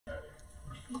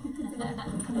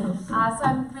So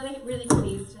I'm really, really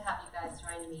pleased to have you guys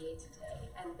join me today,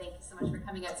 and thank you so much for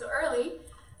coming out so early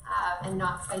and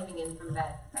not Skyping in from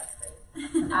bed. That's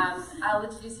great. I'll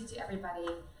introduce you to everybody,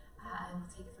 and we'll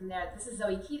take it from there. This is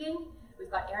Zoe Keating.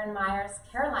 We've got Erin Myers,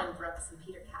 Caroline Brooks, and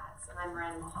Peter Katz, and I'm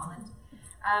Miranda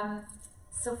Mulholland.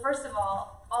 So first of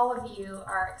all of you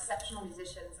are exceptional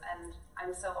musicians, and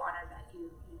I'm so honored that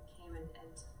you came and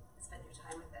spent your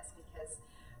time with us because,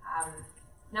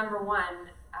 number one,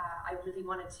 I really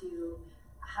wanted to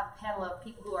have a panel of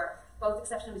people who are both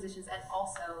exceptional musicians and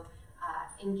also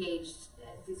engaged,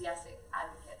 enthusiastic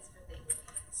advocates for things.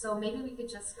 So maybe we could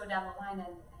just go down the line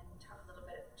and talk a little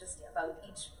bit just about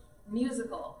each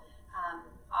musical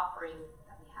offering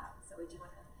that we have. So would you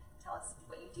want to tell us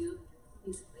what you do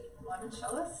musically? Well, I'm a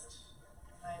cellist.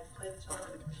 I play the cello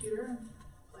with a computer and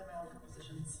play my own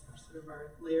compositions, sort of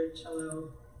our layered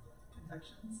cello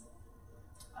confections.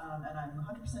 And I'm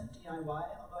 100% DIY,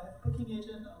 although I have a booking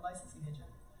agent and a licensing agent.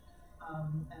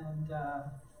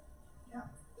 Yeah.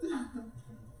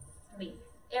 Me.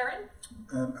 Erin?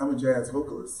 I'm a jazz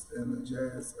vocalist and a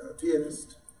jazz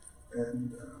pianist,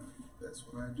 and that's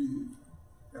what I do.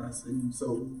 And I sing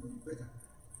soul.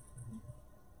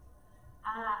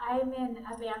 I'm in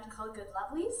a band called Good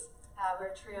Lovelies. We're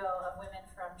a trio of women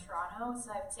from Toronto,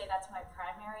 so I would say that's my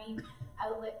primary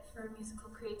outlet for musical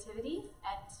creativity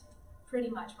and pretty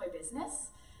much my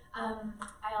business.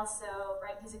 I also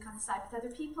write music on the side with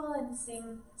other people and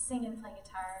sing and play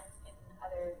guitar in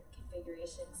other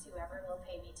configurations, whoever will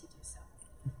pay me to do so.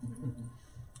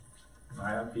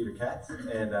 Hi, I'm Peter Katz,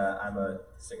 and I'm a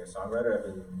singer-songwriter. I've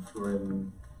been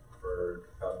touring for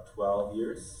about 12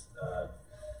 years,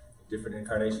 different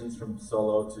incarnations from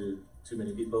solo to too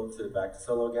many people to back to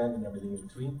solo again and everything in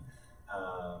between.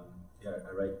 Yeah,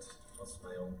 I write most of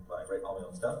my own, well, I write all my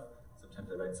own stuff.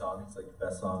 Sometimes I write songs, like the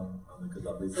best song on the Good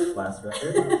Lovelies last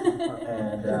record.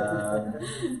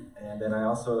 And then I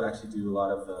also actually do a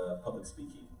lot of public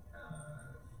speaking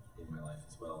in my life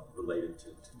as well, related to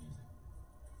music.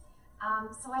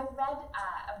 So I read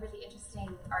a really interesting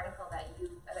article that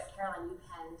Caroline, you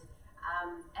penned,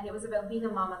 and it was about being a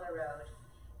mom on the road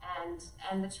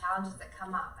and the challenges that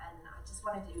come up. And I just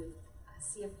wanted to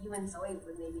see if you and Zoe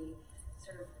would maybe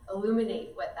sort of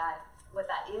illuminate what that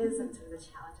is and sort of the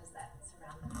challenges that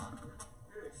surround them.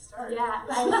 Yeah,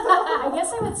 I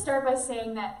guess I would start by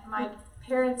saying that my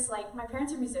parents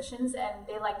are musicians, and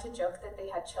they like to joke that they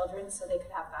had children so they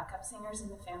could have backup singers in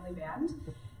the family band.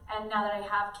 And now that I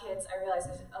have kids, I realize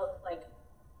there's a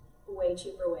way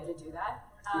cheaper way to do that.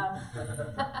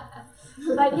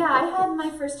 But yeah, I had my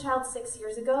first child 6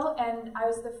 years ago, and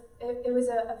it was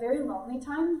a very lonely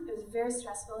time. It was very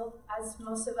stressful. As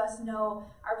most of us know,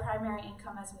 our primary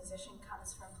income as a musician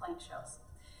comes from playing shows.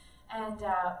 And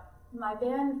my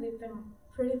band, we've been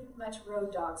pretty much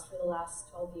road dogs for the last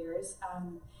 12 years.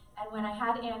 And when I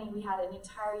had Annie, we had an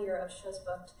entire year of shows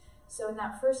booked. So in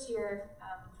that first year,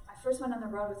 I first went on the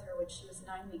road with her when she was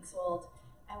 9 weeks old,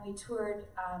 and we toured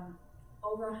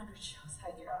over 100 shows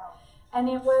that year. Wow. And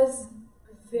it was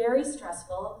very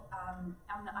stressful. I'm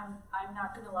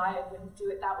not going to lie, I wouldn't do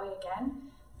it that way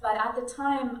again. But at the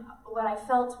time, what I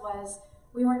felt was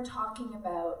we weren't talking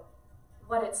about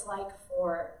what it's like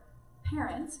for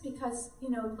parents, because, you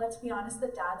know, let's be honest, the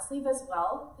dads leave as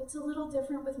well. It's a little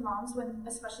different with moms,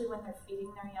 especially when they're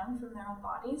feeding their young from their own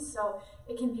bodies. So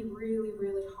it can be really,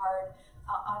 really hard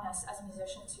on us as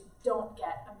musicians who don't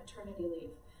get a maternity leave.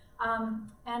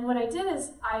 And what I did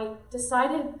is I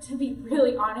decided to be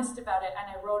really honest about it, and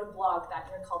I wrote a blog that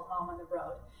year called Mom on the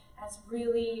Road. And it's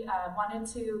really wanted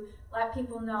to let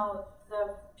people know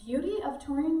the beauty of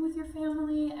touring with your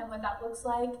family and what that looks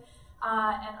like,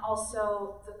 and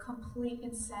also the complete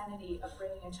insanity of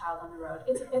bringing a child on the road.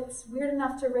 It's weird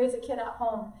enough to raise a kid at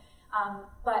home,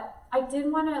 but I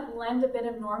did want to lend a bit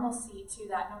of normalcy to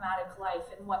that nomadic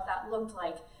life and what that looked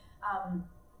like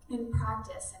in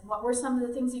practice, and what were some of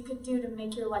the things you could do to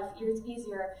make your life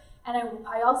easier. And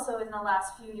I also, in the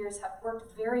last few years, have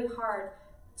worked very hard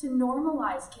to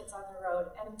normalize kids on the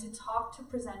road and to talk to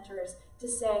presenters to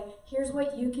say, here's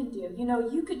what you can do. You know,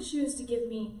 you could choose to give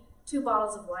me 2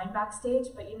 bottles of wine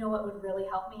backstage, but you know what would really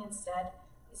help me instead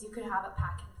is you could have a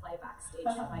pack and play backstage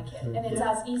for my kid. And it's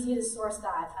as easy to source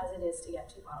that as it is to get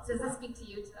 2 bottles. Does this speak to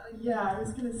you, Zoe? Yeah, I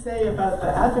was going to say about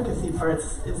the advocacy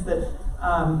parts is that,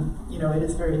 you know, it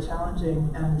is very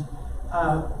challenging. And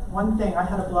one thing, I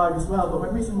had a blog as well, but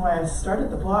one reason why I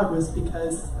started the blog was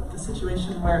because of the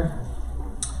situation where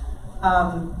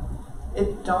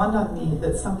it dawned on me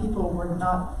that some people were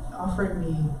not offering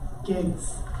me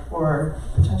gigs or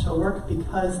potential work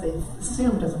because they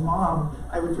assumed as a mom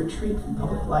I would retreat from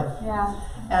public life. Yeah.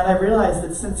 And I realized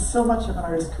that since so much of an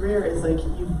artist's career is like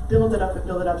you build it up and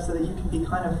build it up so that you can be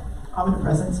kind of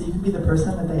omnipresent, so you can be the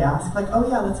person that they ask, like, oh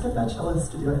yeah, let's get that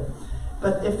cellist to do it.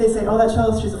 But if they say, oh, that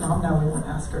cellist, she's a mom now, we won't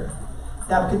ask her.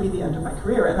 That could be the end of my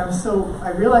career. And I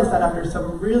realized that after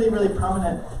some really, really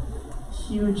prominent,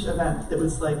 huge event that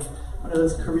was like one of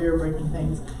those career-breaking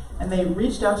things. And they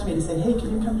reached out to me to say, hey,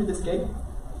 can you come to this gig?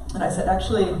 And I said,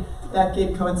 actually, that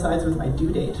gig coincides with my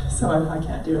due date, so I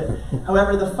can't do it.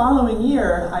 However, the following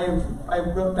year, I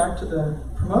wrote back to the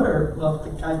promoter, well, the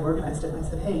guy who organized it, and I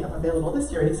said, hey, I'm available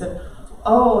this year. And he said,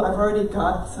 oh, I've already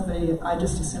got somebody, I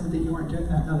just assumed that you weren't doing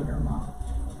that now that you're a mom.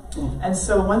 And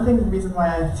so the reason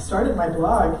why I started my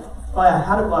blog, well, I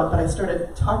had a blog, but I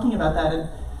started talking about that, and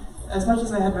as much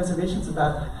as I had reservations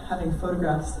about having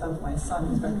photographs of my son,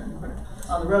 who's back there in the corner,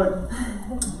 on the road,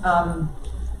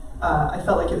 I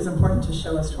felt like it was important to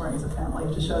show us touring as a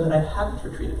family, to show that I hadn't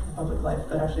retreated from public life,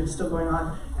 but actually it was still going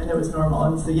on, and it was normal,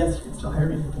 and so yes, you can still hire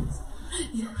me for things.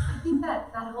 Yeah. I think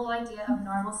that whole idea of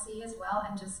normalcy as well,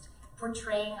 and just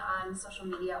portraying on social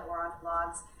media or on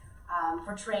blogs,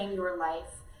 portraying your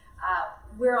life,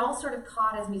 we're all sort of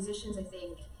caught as musicians, I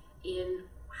think, in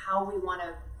how we want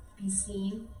to be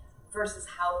seen versus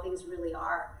how things really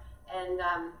are. And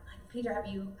Peter, have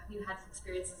you had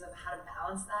experiences of how to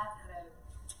balance that?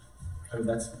 I mean,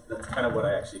 that's kind of what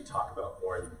I actually talk about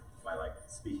more in my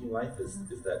speaking life is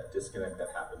that disconnect that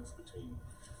happens between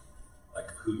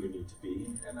who you need to be.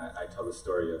 And I tell the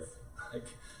story of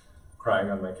crying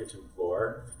on my kitchen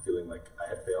floor, feeling like I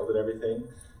had failed at everything,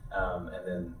 and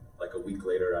then a week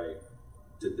later I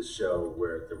did this show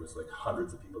where there was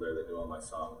hundreds of people there that knew all my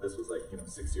songs. This was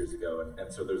 6 years ago,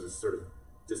 and so there's this sort of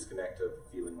disconnect of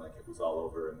feeling like it was all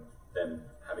over, and then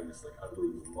having this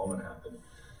unbelievable moment happen.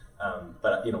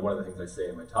 But one of the things I say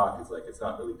in my talk is it's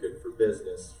not really good for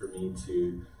business for me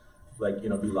to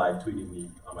be live tweeting me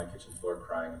on my kitchen floor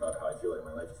crying about how I feel like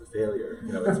my life is a failure.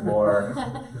 It's more,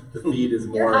 the feed is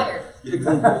more. You're hired.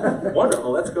 Exactly.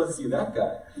 Wonderful, let's go see that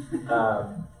guy.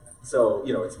 So,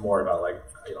 it's more about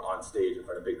on stage in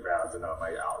front of big crowds and now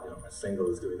my single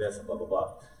is doing this and blah, blah,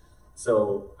 blah.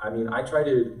 So, I mean, I try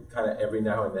to kind of every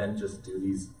now and then just do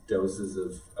these doses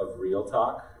of real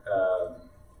talk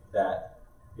that,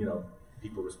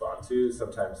 people respond to.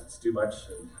 Sometimes it's too much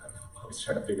and I'm always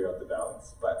trying to figure out the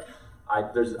balance. But I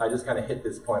just kind of hit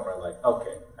this point where I'm like,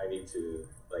 okay, I need to,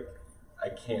 I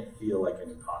can't feel like an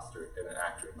imposter and an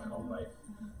actor in my own life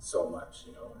so much,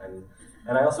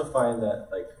 And I also find that,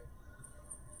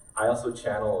 I also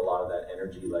channel a lot of that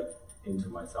energy, into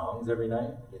my songs every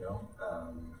night,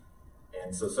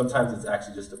 And so sometimes it's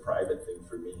actually just a private thing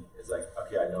for me. It's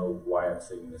okay, I know why I'm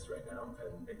singing this right now.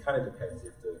 And it kind of depends. You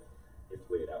have to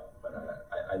weigh it out. But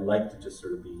I like to just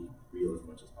sort of be real as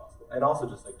much as possible. And also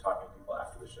just talking to people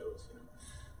after the shows,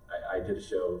 I did a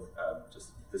show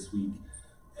just this week,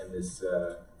 and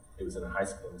it was in a high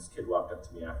school, and this kid walked up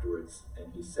to me afterwards,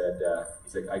 and he said,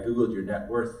 he's like, I Googled your net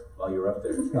worth while you were up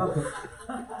there.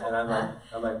 And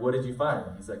I'm like, what did you find?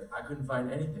 He's like, I couldn't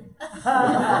find anything. You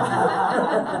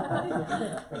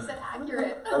said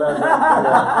accurate. And I was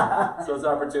yeah. So it's an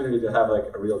opportunity to have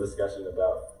a real discussion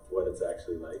about what it's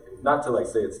actually like. And not to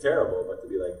say it's terrible, but to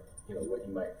be what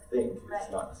you might think right. is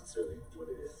not necessarily what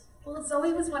it is. Well,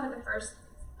 Zoe was one of the first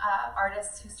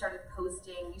artists who started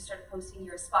posting. You started posting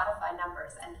your Spotify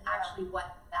numbers and actually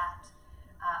what that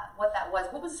was.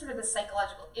 What was sort of the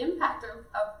psychological impact of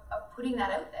putting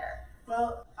that out there?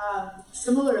 Well,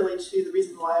 similarly to the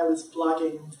reason why I was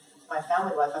blogging my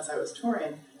family life as I was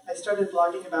touring, I started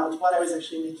blogging about what I was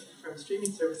actually making from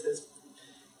streaming services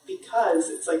because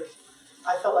it's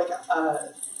I felt like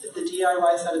the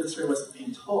DIY side of the story wasn't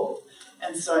being told.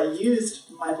 And so I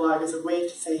used my blog as a way to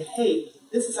say, hey,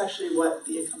 this is actually what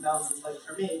the income balance is like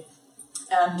for me.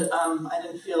 And I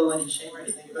didn't feel any shame or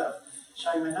anything about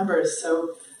showing my numbers.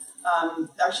 So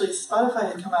actually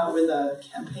Spotify had come out with a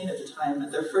campaign at the time.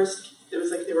 And it was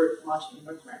they were launching in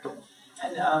North America.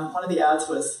 And one of the ads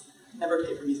was, never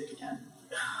pay for music again.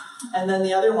 And then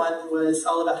the other one was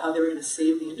all about how they were going to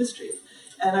save the industry.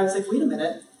 And I was like, wait a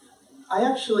minute. I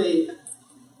actually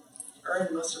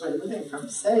earn most of my living from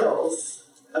sales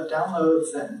of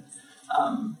downloads and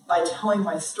by telling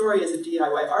my story as a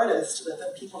DIY artist, that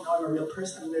then people know I'm a real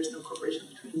person and there's no corporation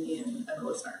between me and the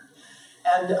listener.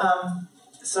 And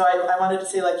so I wanted to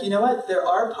say, you know what, there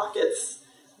are pockets,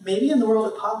 maybe in the world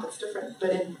of pop it's different,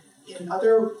 but in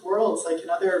other worlds, in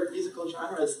other musical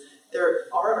genres, there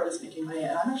are artists making money,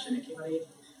 and I'm actually making money,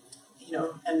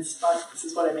 and this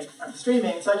is what I make from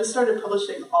streaming. So I just started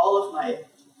publishing all of my,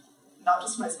 not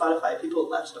just my Spotify, people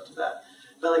latched up to that,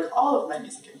 but all of my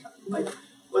music income,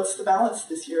 what's the balance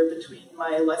this year between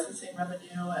my licensing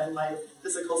revenue and my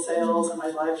physical sales and my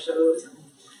live shows?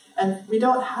 And we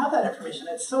don't have that information.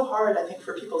 It's so hard, I think,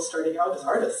 for people starting out as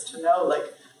artists to know, like,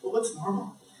 well, what's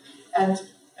normal? And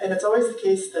it's always the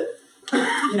case that,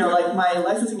 like my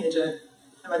licensing agent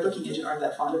and my booking agent aren't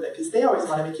that fond of it because they always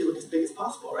want to make you look as big as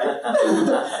possible, right?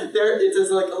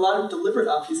 There's like a lot of deliberate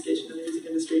obfuscation in the music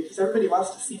industry because everybody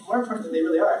wants to seem more important than they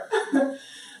really are.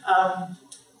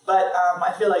 But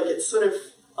I feel like it's sort of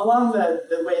along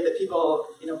the way that people,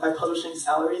 by publishing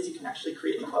salaries, you can actually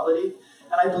create equality.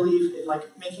 And I believe in like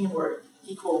making a more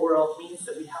equal world means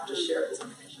that we have to share this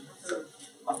information. So,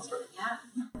 long story. Yeah.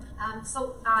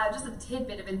 So just a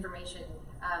tidbit of information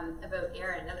about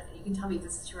Aaron. And you can tell me if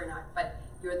this is true or not, but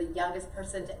you're the youngest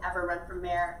person to ever run for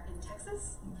mayor in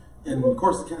Texas? In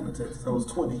Corsicana, Texas. I was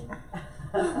 20.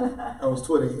 I was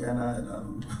 20, and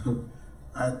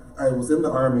I was in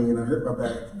the Army, and I hurt my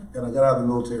back, and I got out of the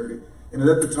military. And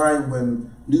at the time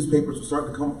when newspapers were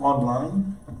starting to come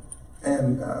online,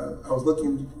 and I was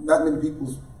looking, not many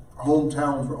people's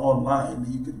hometowns were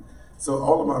online. So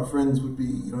all of my friends would be,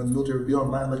 in the military, would be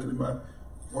online looking at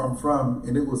where I'm from,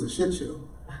 and it was a shit show.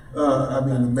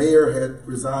 The mayor had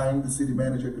resigned, the city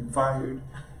manager had been fired,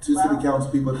 2 city council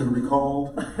people had been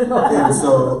recalled. And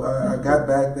so I got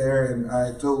back there and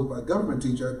I told my government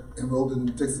teacher, I enrolled in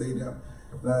Texas A&M,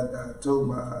 and I told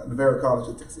my Navarro College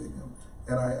at Texas A&M,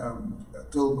 and I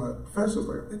told my professors,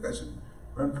 like, I think I should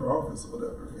run for office or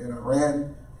whatever. And I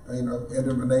ran,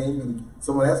 entered my name, and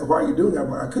someone asked me, why are you doing that? I'm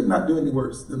like, I could not do any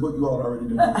worse than what you all already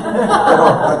do.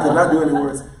 I could not do any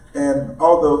worse. And I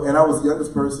was the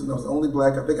youngest person, I was the only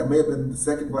black, I think I may have been the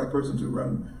second black person to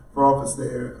run for office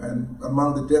there. And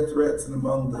among the death threats and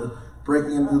among the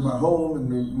breaking into my home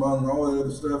and among all that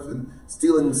other stuff and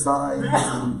stealing signs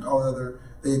and all that other,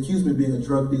 they accused me of being a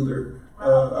drug dealer.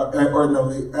 After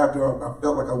I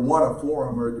felt like I won a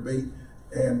forum or a debate,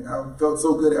 and I felt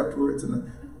so good afterwards.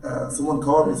 And someone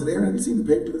called me and said, Aaron, have you seen the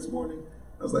paper this morning?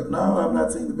 I was like, no, I've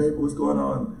not seen the paper. What's going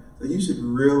on? So you should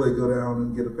really go down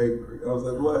and get a paper. And I was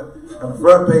like, what? On the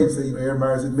front page, said, Aaron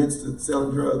Myers admits to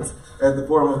selling drugs at the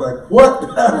forum. I was like, what?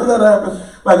 How did that happen?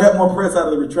 But I got more press out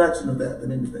of the retraction of that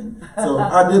than anything. So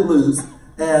I did lose.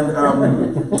 And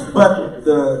but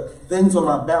the things on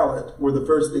my ballot were the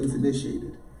first things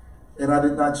initiated. And I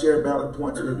did not share ballot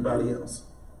points with anybody else.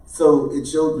 So it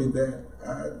showed me that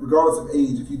regardless of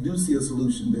age, if you do see a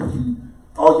solution, that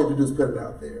all you have to do is put it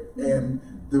out there. And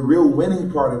the real winning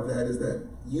part of that is that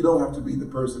you don't have to be the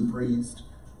person praised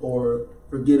or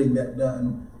for getting that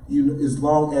done, as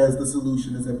long as the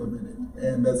solution is implemented.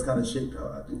 And that's kind of shaped how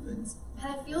I do things.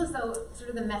 And I feel as though sort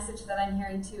of the message that I'm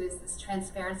hearing too is this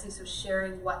transparency, so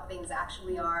sharing what things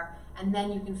actually are, and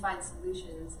then you can find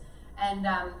solutions. And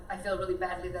I feel really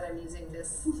badly that I'm using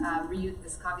this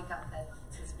this coffee cup that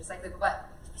is recyclable, but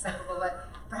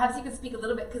perhaps you could speak a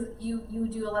little bit, because you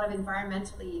do a lot of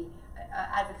environmental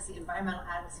advocacy,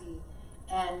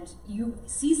 and you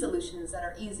see solutions that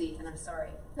are easy. And I'm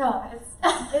sorry. No, it's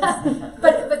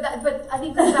but I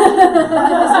think that's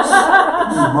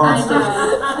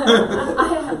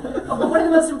one of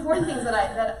the most important things that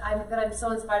I'm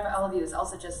so inspired by all of you is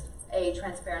also just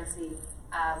transparency,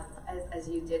 as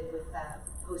you did with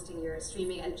posting your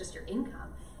streaming and just your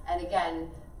income, and again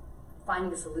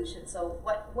finding a solution. So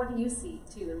what do you see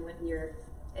too in your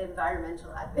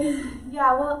environmental advocacy?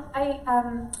 Yeah, well,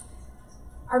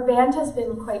 our band has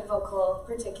been quite vocal,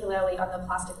 particularly on the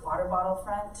plastic water bottle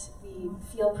front. We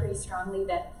feel pretty strongly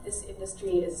that this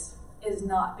industry is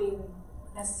not being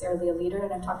necessarily a leader,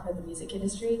 and I'm talking about the music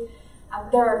industry.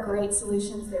 There are great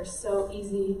solutions, they're so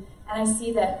easy, and I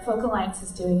see that Folk Alliance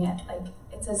is doing it. Like,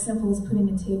 it's as simple as putting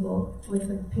a table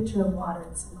with a pitcher of water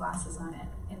and some glasses on it,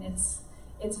 and it's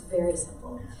very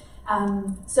simple.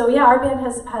 So yeah, our band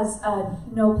has a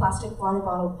no plastic water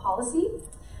bottle policy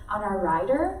on our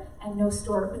rider, and no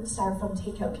styrofoam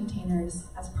takeout containers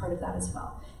as part of that as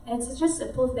well. And it's just a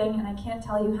simple thing, and I can't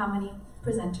tell you how many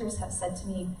presenters have said to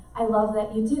me, I love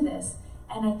that you do this.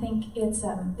 And I think it's,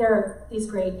 there are these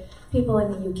great people in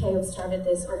the UK who started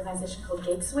this organization called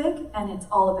Gigswig, and it's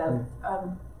all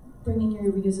about bringing your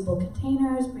reusable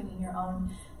containers, bringing your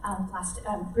own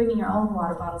bringing your own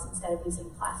water bottles instead of using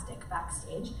plastic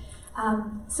backstage.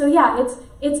 So yeah,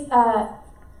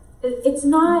 it's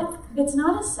not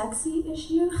a sexy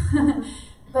issue,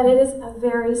 but it is a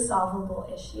very solvable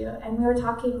issue. And we were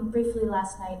talking briefly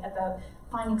last night about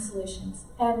finding solutions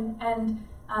and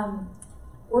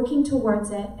working towards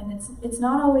it. And it's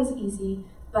not always easy,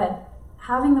 but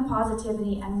having the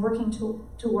positivity and working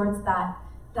towards that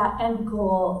end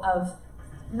goal of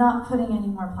not putting any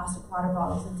more plastic water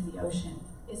bottles into the ocean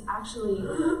is actually,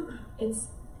 it's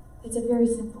a very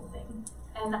simple thing.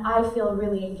 And I feel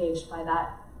really engaged by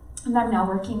that. And I'm now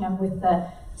working with the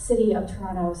City of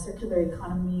Toronto Circular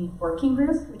Economy Working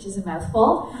Group, which is a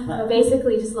mouthful, but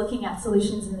basically just looking at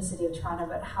solutions in the City of Toronto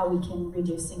about how we can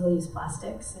reduce single-use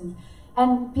plastics.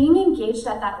 And being engaged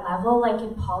at that level, like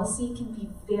in policy, can be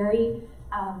very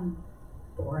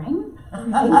boring.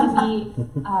 It can be,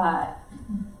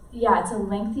 it's a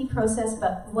lengthy process,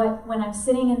 but when I'm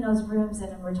sitting in those rooms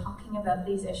and we're talking about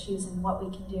these issues and what we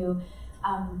can do,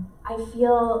 I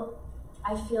feel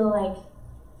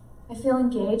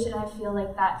engaged, and I feel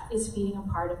like that is feeding a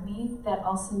part of me that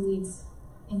also leads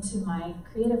into my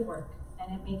creative work,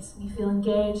 and it makes me feel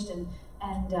engaged and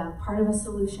part of a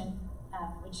solution,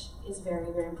 which is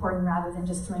very, very important, rather than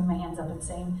just throwing my hands up and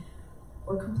saying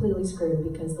we're completely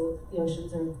screwed because the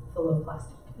oceans are full of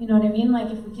plastic. You know what I mean? Like,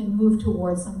 if we can move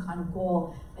towards some kind of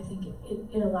goal, I think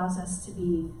it allows us to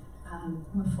be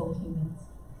more full humans.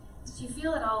 Did you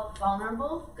feel at all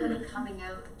vulnerable kind of coming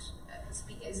out, as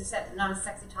you said, not a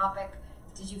sexy topic?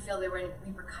 Did you feel there were any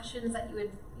repercussions that you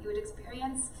would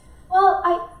experience? Well,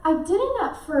 I didn't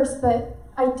at first, but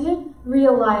I did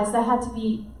realize I had to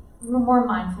be more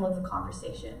mindful of the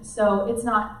conversation. So it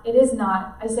is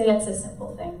not, I say it's a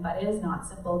simple thing, but it is not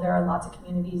simple. There are lots of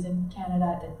communities in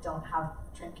Canada that don't have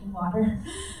drinking water.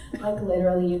 Like,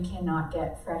 literally, you cannot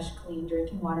get fresh, clean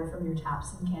drinking water from your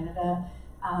taps in Canada.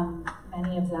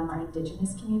 Many of them are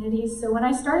Indigenous communities. So when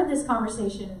I started this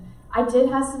conversation, I did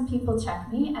have some people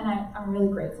check me, and I'm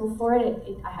really grateful for it.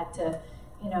 I had to,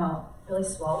 really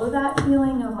swallow that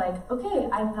feeling of like, okay,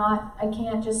 I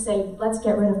can't just say, let's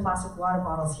get rid of plastic water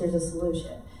bottles, here's a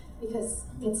solution, because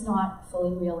it's not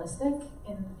fully realistic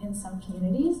in some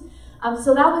communities.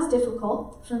 So that was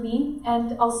difficult for me,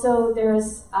 and also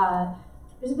there's a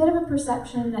bit of a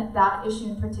perception that issue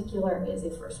in particular is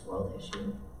a first world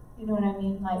issue. You know what I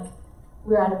mean? Like,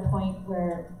 we're at a point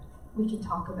where we can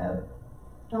talk about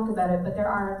it, but there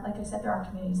are, like I said, there are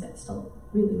communities that still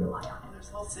really rely on it. There's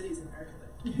whole cities in America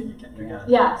that you can't drink out of.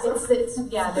 Yeah, it's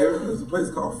There's a place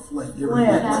called Flint.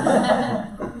 Yeah.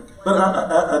 But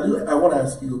I want to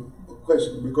ask you a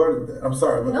question regarding that. I'm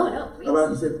sorry, but No, please. about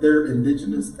you said they're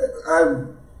Indigenous.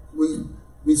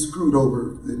 We screwed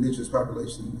over the Indigenous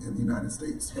population in the United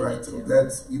States, right? So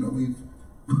that's,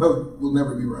 we'll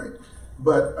never be right.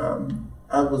 But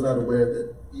I was not aware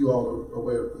that you all are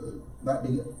aware of not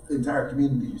being the entire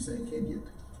community you're saying can't get.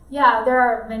 Yeah, there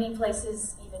are many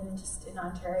places, even just in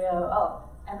Ontario,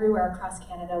 everywhere across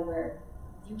Canada, where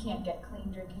you can't get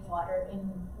clean drinking water.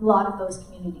 And a lot of those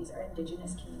communities are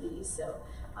Indigenous communities, so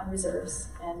on reserves.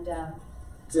 And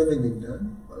is anything being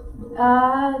done?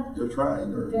 They're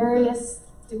trying, or various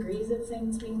degrees of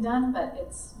things being done, but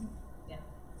it's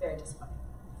very disappointing.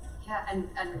 Yeah, and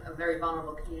a very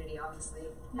vulnerable community, obviously.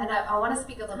 And I want to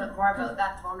speak a little bit more about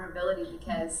that vulnerability,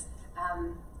 because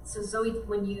so Zoe,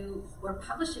 when you were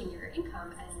publishing your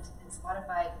income and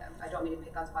Spotify, I don't mean to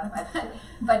pick on Spotify,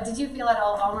 but did you feel at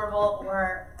all vulnerable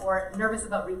or nervous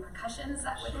about repercussions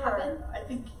that would happen? I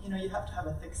think, you have to have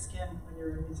a thick skin when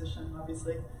you're a musician,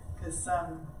 obviously, because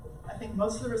I think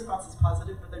most of the response is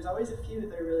positive, but there's always a few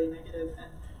that are really negative,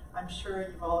 and I'm sure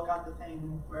you've all got the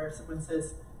thing where someone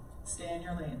says, stay in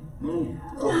your lane.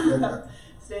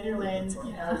 Stay in your lane,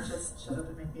 just shut up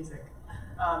and make music.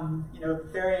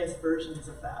 Various versions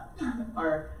of that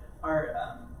are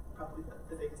probably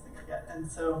the biggest thing I get. And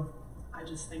so I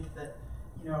just think that,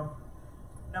 no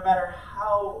matter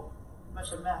how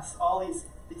much a mess all these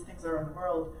things are in the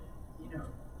world,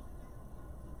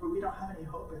 we don't have any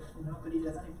hope if nobody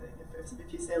does anything.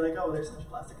 If you say like, oh, there's so much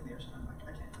plastic in the ocean, I'm like,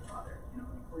 I can't even bother.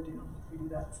 We do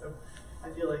that. So I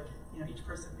feel like, each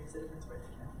person makes a difference where they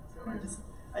can. So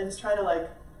I just try to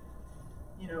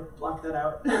block that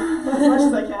out as much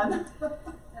as I can.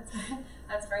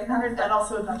 That's very hard. And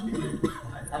also not to be rude.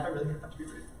 I really hard not to be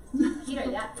rude. Peter,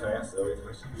 yeah. Can I ask Zoe a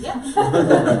question? Yeah.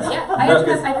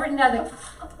 I've written down the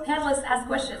panelists ask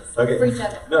questions for each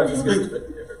other. No, just because,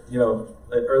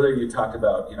 earlier you talked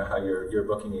about, how your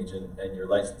booking agent and your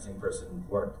licensing person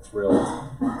weren't thrilled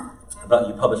about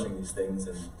you publishing these things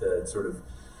and the sort of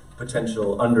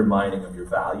potential undermining of your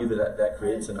value that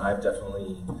creates, and I've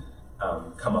definitely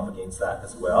come up against that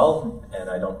as well, and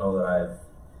I don't know that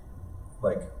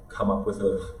I've come up with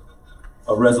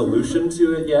a resolution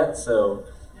to it yet. So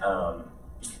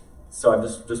so I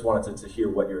just wanted to hear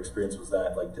what your experience was.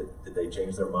 That did they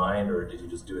change their mind, or did you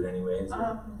just do it anyways?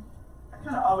 I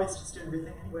kind of always just do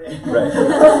everything anyway, right?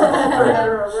 For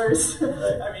better or worse.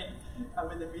 Right. I mean,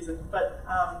 within reason, but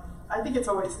I think it's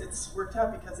worked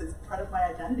out because it's part of my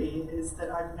identity is that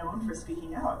I'm known for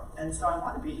speaking out, and so I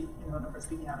want to be known for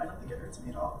speaking out. I don't think it hurts me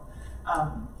at all.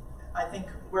 I think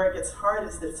where it gets hard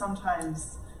is that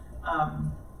sometimes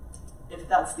if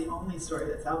that's the only story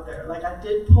that's out there. Like, I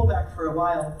did pull back for a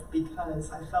while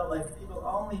because I felt like people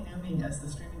only knew me as the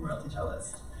streaming royalty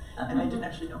cellist, and they didn't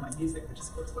actually know my music, which is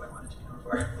of course what I wanted to be known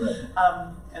for.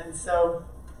 And so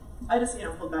I just,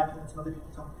 pulled back and let some other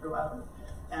people talk for a while.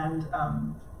 And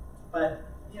but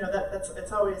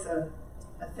it's always a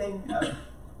thing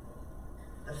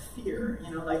of fear,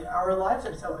 like our lives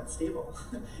are so unstable,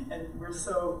 and there's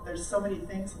so many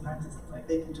things sometimes it seems like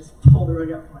they can just pull the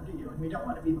rug out from under you, and we don't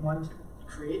want to be the one to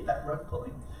create that rug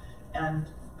pulling.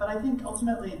 But I think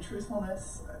ultimately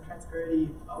truthfulness and transparency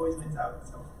always wins out.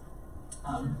 So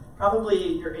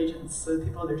probably your agents, so the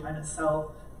people they're trying to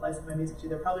sell license my music to,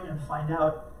 they're probably going to find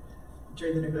out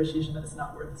during the negotiation that it's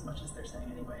not worth as much as they're saying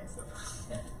anyway. So.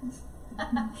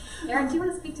 Erin, do you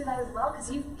want to speak to that as well? Because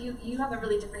you have a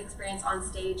really different experience on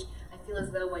stage. I feel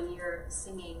as though when you're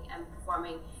singing and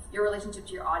performing, your relationship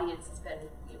to your audience has been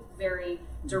very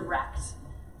direct.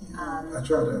 I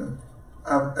try to.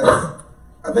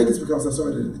 I think it's because I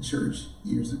started in the church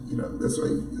years. That's why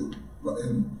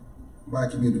in my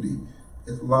community,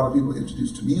 a lot of people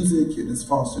introduced to music, and it's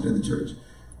fostered in the church.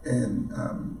 And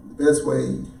the best way,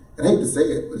 and I hate to say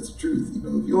it, but it's the truth. If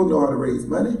you don't know how to raise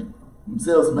money,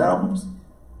 sell some albums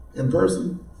in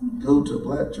person, go to a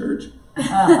black church.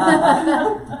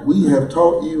 We have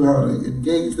taught you how to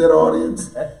engage that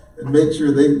audience and make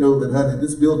sure they know that, honey,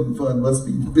 this building fund must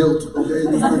be built, okay?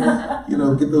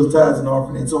 Get those tithes and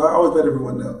offering in. So I always let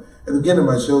everyone know at the beginning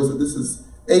of my shows that this is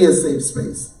a safe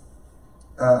space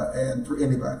and for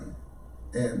anybody.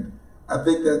 And I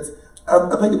think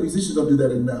I think the musicians don't do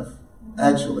that enough,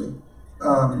 actually,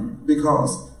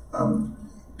 because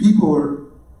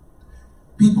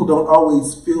people don't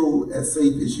always feel as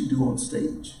safe as you do on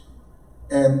stage.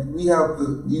 And we have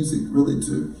the music really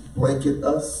to blanket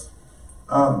us.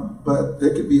 But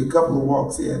there could be a couple of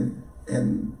walks in,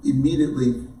 and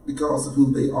immediately, because of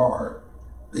who they are,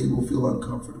 they will feel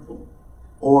uncomfortable.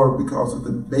 Or because of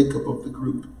the makeup of the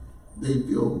group, they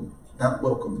feel not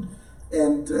welcomed.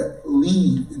 And to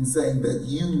lead in saying that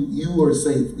you are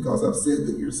safe because I've said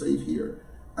that you're safe here,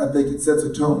 I think it sets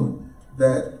a tone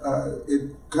that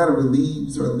it kind of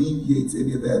relieves or alleviates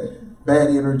any of that bad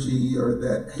energy or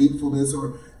that hatefulness,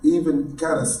 or even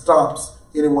kind of stops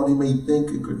anyone who may think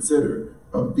and consider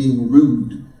of being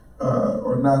rude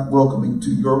or not welcoming to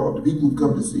the people who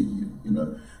come to see you.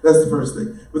 That's the first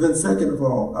thing. But then second of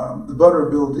all, the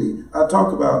vulnerability. I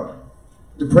talk about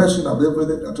depression. I live with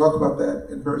it. I talk about that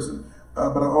in person.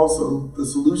 But also the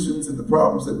solutions and the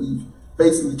problems that we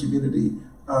face in the community.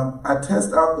 I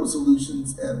test out those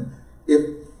solutions, and if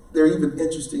they're even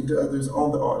interesting to others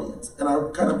on the audience. And I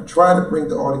kind of try to bring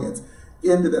the audience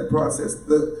into that process.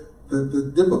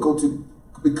 The difficulty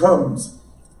becomes,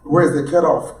 where's the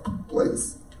cutoff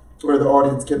place where the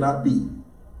audience cannot be?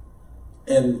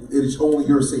 And it is only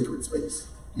your sacred space,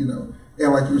 And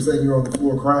like you were saying, you're on the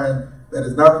floor crying. That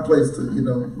is not the place to,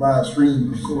 live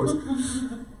stream, of course.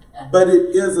 But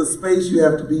it is a space you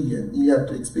have to be in. You have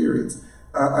to experience.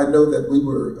 I know that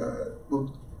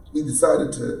we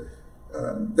decided to,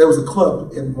 there was a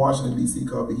club in Washington, D.C.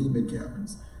 called the Heman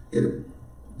Caverns. It had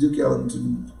Duke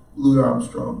Ellington, Louis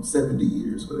Armstrong, 70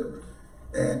 years, whatever.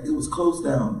 And it was closed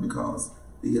down because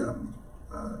the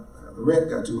rent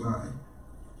got too high.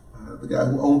 The guy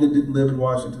who owned it didn't live in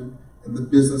Washington, and the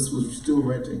business was still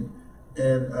renting.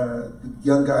 And the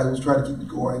young guy who was trying to keep it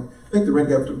going, I think the rent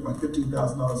got up to like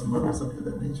 $15,000 a month or something of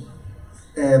that nature.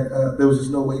 And there was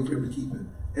just no way for him to keep it.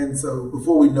 And so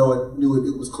before we knew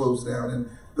it was closed down. And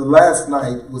the last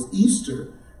night was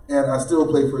Easter, and I still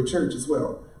play for a church as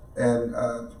well. And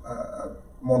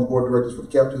I'm on the board of directors for the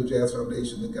Capitol Jazz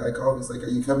Foundation. The guy called me, he's like,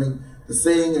 are you coming to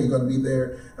sing? Are you going to be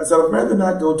there? I said, I'd rather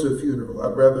not go to a funeral.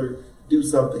 I'd rather do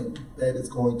something that is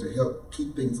going to help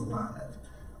keep things alive.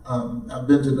 I've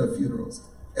been to enough funerals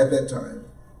at that time.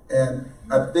 And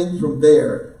I think from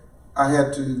there, I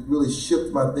had to really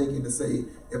shift my thinking to say,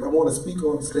 if I want to speak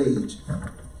on stage,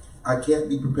 I can't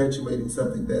be perpetuating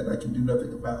something that I can do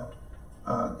nothing about.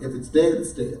 If it's dead,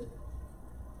 it's dead.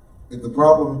 If the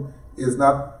problem is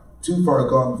not too far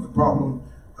gone, if the problem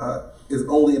is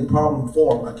only in problem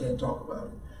form, I can't talk about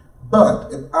it.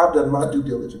 But if I've done my due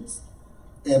diligence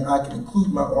and I can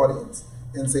include my audience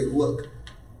and say, look,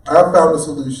 I found a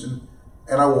solution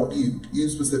and I want you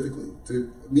specifically,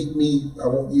 to meet me. I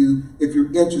want you, if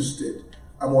you're interested,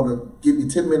 I want to give you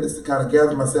 10 minutes to kind of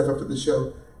gather myself after the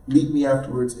show, meet me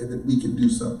afterwards, and then we can do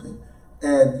something.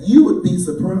 And you would be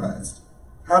surprised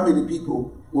how many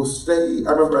people will stay.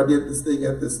 I remember I did this thing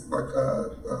at this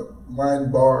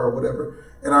wine bar or whatever,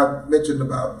 and I mentioned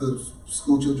about the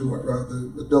school children,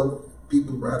 the adult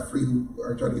people ride free who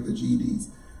are trying to get their GEDs.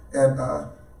 And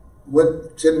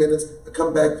went 10 minutes, I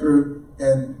come back through,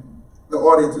 and the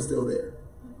audience is still there.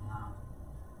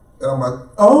 And I'm like,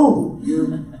 oh,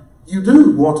 you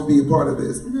do want to be a part of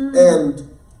this.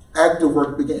 And active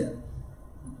work began.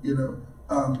 You know,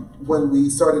 when we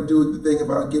started doing the thing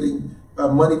about getting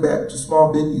money back to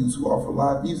small venues who offer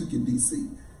live music in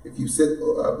DC. If you sit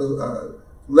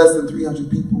less than 300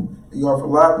 people and you offer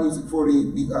live music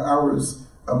 48 hours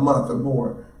a month or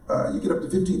more, you get up to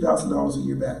 $15,000 a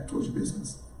year back towards your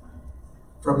business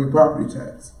from your property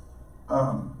tax.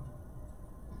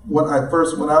 When I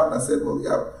first went out and I said, well,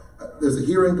 yeah, there's a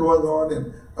hearing going on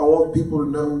and I want people to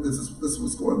know this is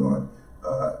what's going on.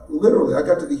 Literally, I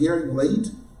got to the hearing late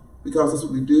because that's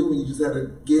what we do when you just had a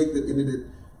gig that ended at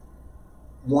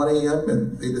 1 a.m.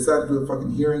 and they decided to do a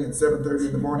fucking hearing at 7:30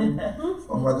 in the morning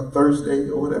on like a Thursday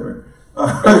or whatever.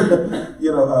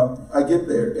 You know, I get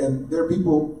there and there are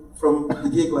people from the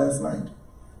gig last night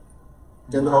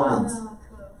in the audience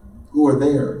who are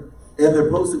there and they're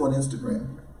posting on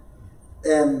Instagram.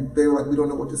 And they were like, we don't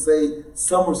know what to say.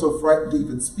 Some were so frightened to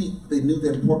even speak, they knew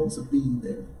the importance of being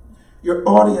there. Your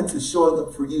audience is showing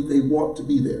up for you. They want to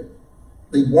be there.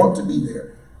 They want to be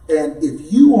there. And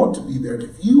if you want to be there, and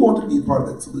if you want to be a part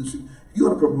of that solution, if you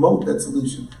want to promote that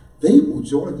solution, they will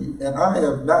join you. And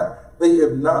they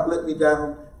have not let me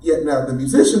down yet. Now, the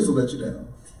musicians will let you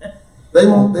down. They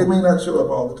may not show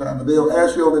up all the time, but they'll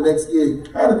ask you on the next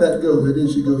gig, how did that go? Where did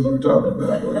she go you were talking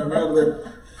about? Or how did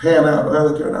that pan out? Or how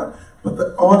did that turn out? But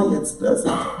the audience doesn't.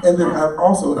 And then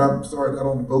I'm sorry, I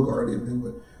don't bogart anything,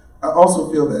 but I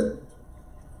also feel that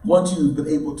once you've been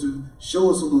able to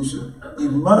show a solution, you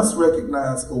must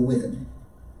recognize a win.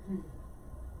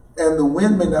 And the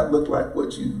win may not look like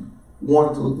what you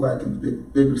want it to look like in the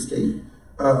bigger scale.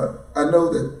 I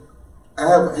know that I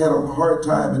have had a hard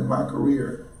time in my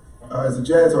career as a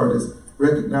jazz artist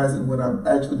recognizing when I've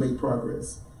actually made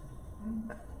progress.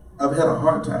 I've had a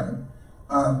hard time.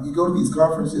 You go to these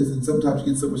conferences and sometimes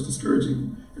you get so much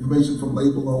discouraging information from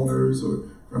label owners or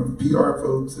from PR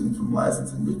folks and from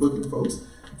licensing and booking folks,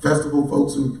 festival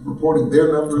folks who are reporting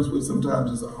their numbers, which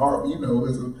sometimes is a hard, you know,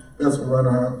 as a festival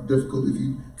runner, how difficult if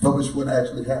you publish what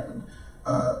actually happened.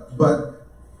 But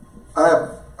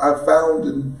I've found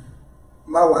in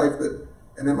my life that,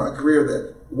 and in my career,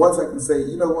 that once I can say,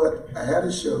 you know what, I had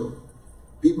a show,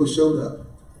 people showed up,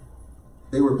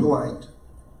 they were polite,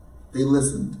 they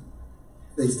listened,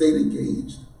 they stayed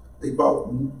engaged. They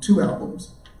bought 2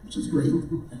 albums, which is great.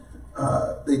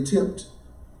 They tipped.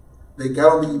 They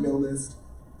got on the email list.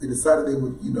 They decided they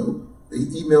would, you know, they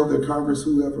emailed their Congress,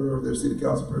 whoever, or their city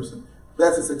council person.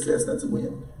 That's a success. That's a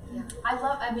win. Yeah, I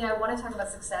want to talk about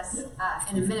success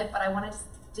in a minute, but I want to just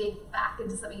dig back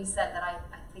into something you said that I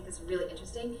think is really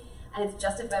interesting, and it's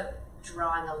just about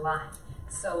drawing a line.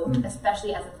 So,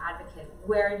 especially as an advocate,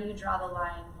 where do you draw the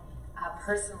line?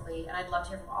 Personally, and I'd love to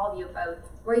hear from all of you about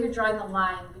where you're drawing the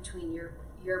line between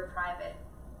your private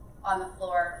on the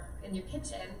floor in your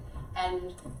kitchen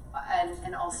and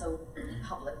also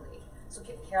publicly. So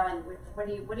Caroline,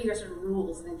 what are your sort of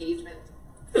rules of engagement?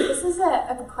 This is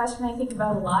a question I think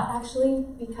about a lot actually,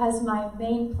 because my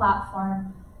main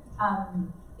platform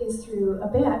is through a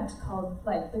band called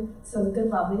the Good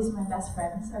Lovelies. My best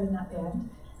friends are in that band,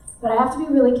 but I have to be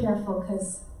really careful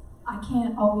because I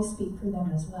can't always speak for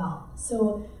them as well.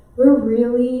 So we're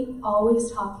really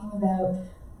always talking about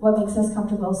what makes us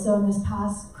comfortable. So in this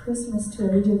past Christmas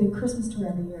tour, we do a big Christmas tour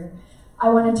every year, I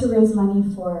wanted to raise money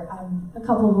for a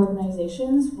couple of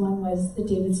organizations. One was the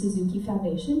David Suzuki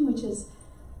Foundation, which is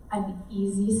an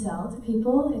easy sell to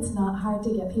people. It's not hard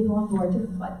to get people on board with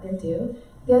what they do.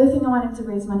 The other thing I wanted to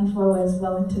raise money for was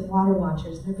Wellington Water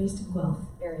Watchers. They're based in Guelph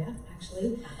area,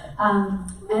 actually. And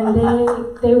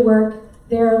they work.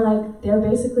 They're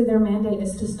basically, their mandate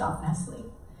is to stop Nestle.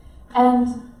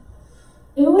 And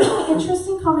it was an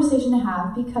interesting conversation to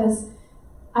have because,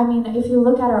 I mean, if you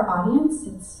look at our audience,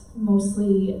 it's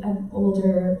mostly an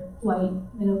older, white,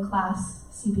 middle-class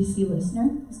CBC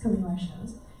listener who's coming to our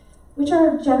shows, which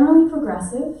are generally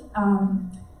progressive.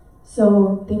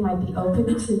 So they might be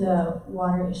open to the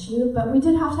water issue, but we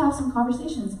did have to have some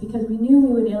conversations because we knew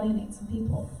we would alienate some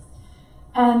people.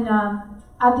 And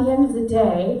at the end of the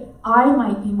day, I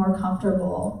might be more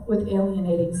comfortable with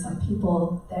alienating some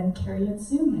people than Carrie and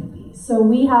Sue might be. So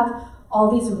we have all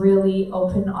these really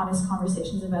open, honest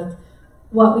conversations about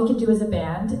what we could do as a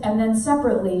band, and then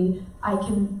separately, I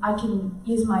can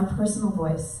use my personal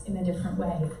voice in a different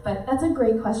way. But that's a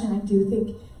great question. I do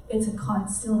think it's a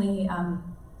constantly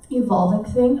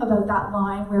evolving thing about that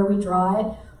line, where we draw it,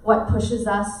 what pushes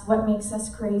us, what makes us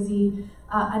crazy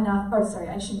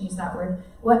I shouldn't use that word.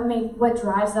 What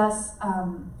drives us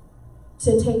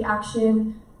to take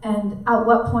action, And at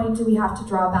what point do we have to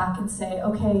draw back and say,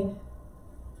 okay,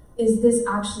 is this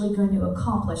actually going to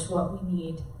accomplish what we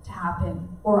need to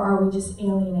happen? Or are we just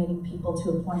alienating people to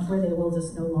a point where they will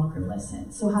just no longer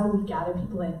listen? So how do we gather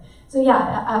people in? So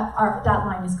yeah, that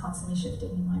line is constantly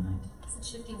shifting in my mind. Is it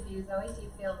shifting for you, Zoe? Do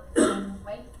you feel the same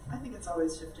way? I think it's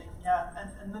always shifting, yeah.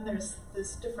 And then there's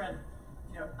this different,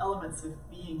 elements of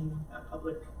being a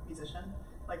public musician.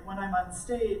 Like when I'm on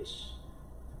stage,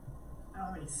 I don't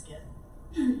have any skin.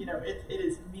 It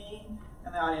is me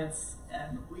and the audience,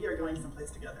 and we are going someplace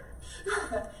together.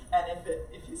 And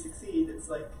if you succeed, it's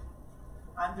like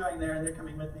I'm going there and they're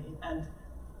coming with me. And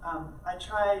I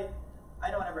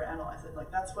don't ever analyze it.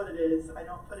 Like that's what it is. I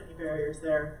don't put any barriers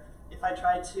there. If I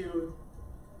tried to,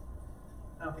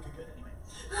 I don't think I could anyway.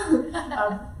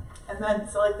 And then,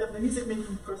 so like the music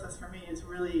making process for me is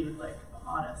really like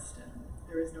honest, and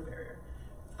there is no barrier.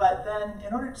 But then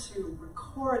in order to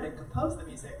record and compose the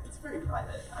music, it's very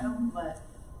private.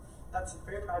 That's a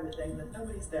very private thing that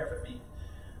nobody's there but me.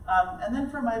 And then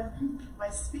for my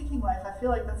speaking life, I feel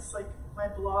like that's like my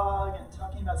blog and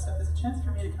talking about stuff is a chance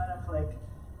for me to kind of like,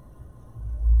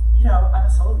 I'm a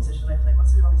solo musician. I play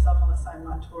mostly by myself unless I'm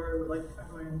on tour, like I'm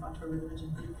going on tour with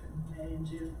Imogen Duke in May and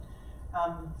June.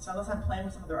 So unless I'm playing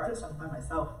with some other artists, I'm by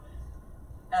myself.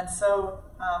 And so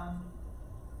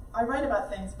I write about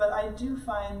things, but I do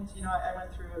find, I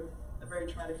went through a very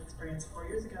traumatic experience 4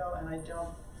 years ago, and I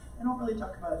don't really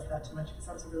talk about that too much because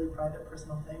that was a really private,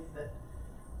 personal thing. That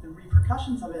the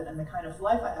repercussions of it and the kind of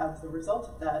life I have as a result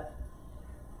of that,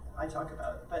 I talk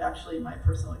about. But actually, my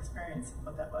personal experience of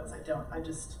what that was, I don't. I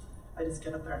just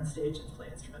get up there on stage and play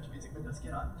instrumental music with no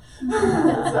skin on.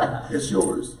 So, it's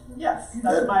yours. Yes,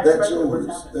 that's yours.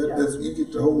 That's you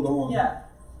get to hold on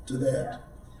to that. Yeah.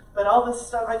 But all this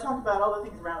stuff, I talk about all the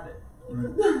things around it.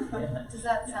 Right. Does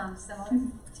that sound similar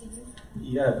to you?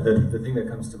 Yeah, the thing that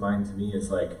comes to mind to me is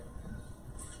like,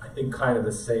 I think kind of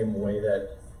the same way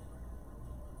that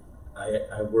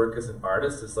I work as an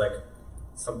artist is like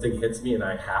something hits me and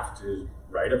I have to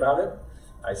write about it.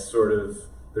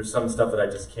 There's some stuff that I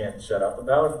just can't shut up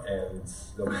about, and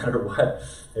no matter what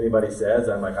anybody says,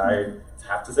 I'm like, I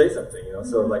have to say something,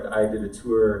 So like I did a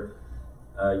tour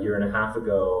a year and a half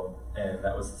ago, and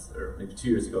or maybe 2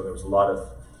 years ago, there was a lot of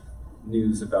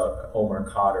news about Omar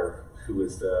Khadr, who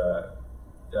was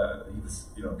he was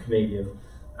Canadian,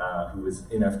 who was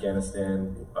in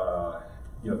Afghanistan.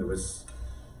 He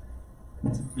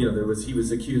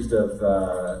was accused of,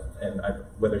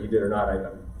 whether he did or not,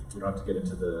 we don't have to get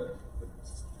into the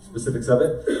specifics of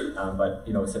it, but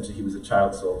essentially he was a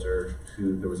child soldier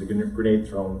who there was a grenade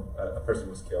thrown, a person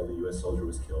was killed, a U.S. soldier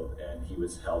was killed, and he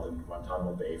was held in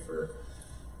Guantanamo Bay for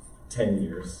 10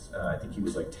 years. I think he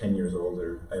was like 10 years old,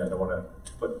 or I don't want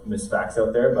to put misfacts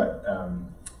out there, but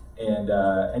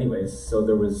anyways, so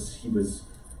he was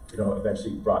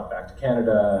eventually brought back to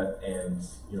Canada, and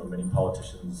many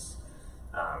politicians.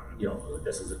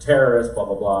 This is a terrorist, blah,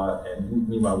 blah, blah. And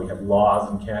meanwhile, we have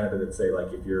laws in Canada that say,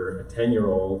 like, if you're a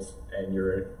 10-year-old and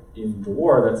you're in the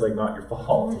war, that's, like, not your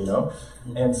fault,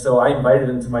 And so I invited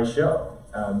him to my show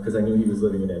because I knew he was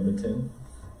living in Edmonton.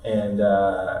 And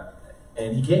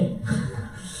he came.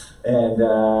 and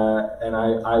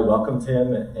I welcomed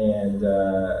him, and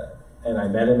I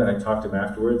met him, and I talked to him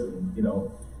afterwards. And,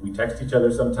 we text each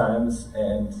other sometimes.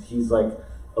 And he's, like,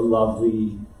 a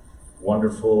lovely,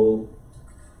 wonderful,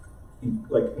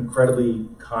 like incredibly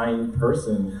kind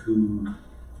person who,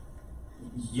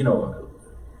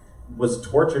 was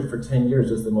tortured for 10 years,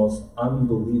 just the most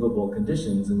unbelievable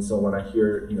conditions. And so when I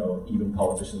hear, even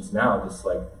politicians now, just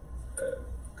like a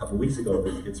couple of weeks ago,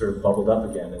 it sort of bubbled up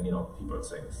again, and people are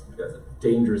saying this guy's a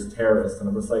dangerous terrorist, and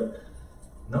I'm just like,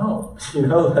 no,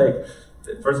 like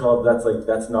first of all,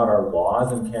 that's not our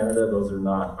laws in Canada. Those are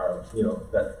not our,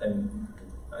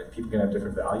 people can have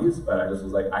different values, but I just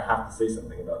was like, I have to say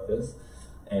something about this.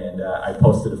 And I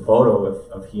posted a photo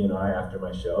of he and I after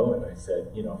my show, and I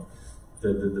said,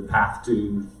 the path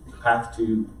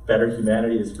to better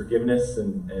humanity is forgiveness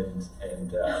and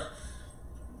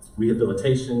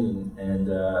rehabilitation, and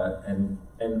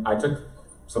I took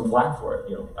some flack for it.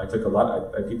 I took a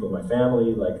lot. I people in my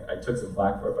family, like I took some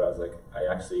flack for it, but I was like,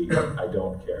 I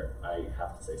don't care. I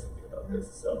have to say something about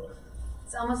this. So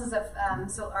it's almost as if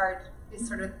so art is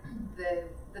sort of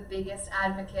the biggest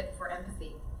advocate for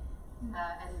empathy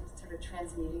and sort of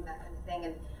transmuting that kind of thing.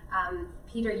 And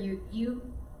Peter, you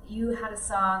had a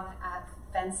song,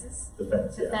 Fences. The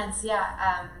Fence,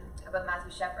 yeah, about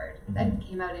Matthew Shepard that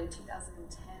came out in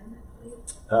 2010, I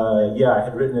believe. Yeah, I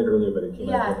had written it earlier, but it came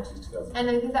out in 2010. And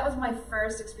I think that was my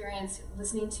first experience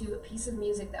listening to a piece of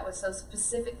music that was so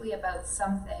specifically about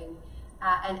something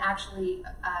and actually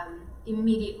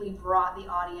immediately brought the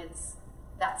audience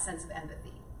that sense of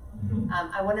empathy.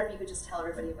 I wonder if you could just tell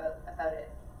everybody about it.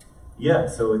 Yeah,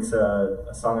 so it's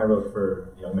a song I wrote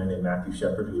for a young man named Matthew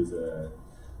Shepard, who is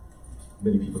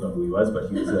many people know who he was, but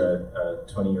he was a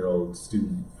 20-year-old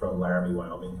student from Laramie,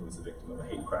 Wyoming, who was the victim of a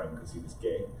hate crime because he was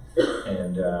gay,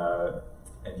 and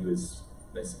he was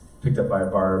picked up at a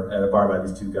bar by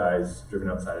these two guys, driven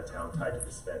outside of town, tied to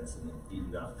this fence, and then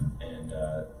beaten up, and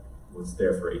was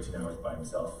there for 18 hours by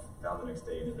himself. Found the next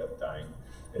day, ended up dying,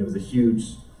 and it was a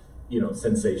huge,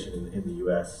 sensation in the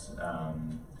U.S.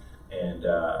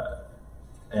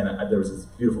 And there was this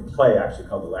beautiful play actually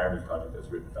called The Laramie Project that was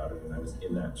written about it, and I was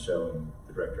in that show, and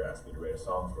the director asked me to write a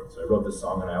song for it. So I wrote this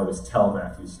song, and I always tell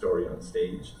Matthew's story on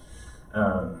stage.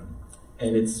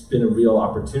 And it's been a real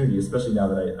opportunity, especially now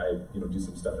that I do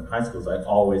some stuff in high schools.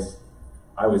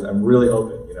 I'm really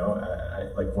open,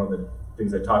 like one of the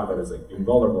things I talk about is like being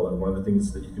vulnerable, and one of the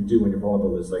things that you can do when you're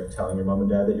vulnerable is like telling your mom and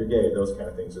dad that you're gay, those kind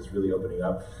of things, just really opening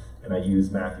up. And I use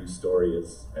Matthew's story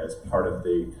as part of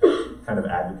the kind of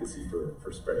advocacy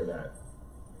for spreading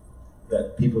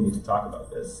that people need to talk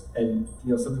about this. And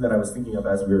something that I was thinking of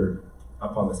as we were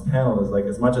up on this panel is like,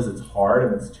 as much as it's hard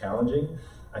and it's challenging,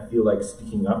 I feel like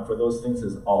speaking up for those things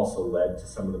has also led to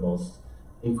some of the most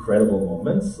incredible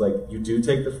moments. Like, you do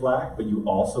take the flak, but you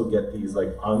also get these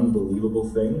like unbelievable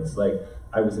things. Like,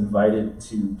 I was invited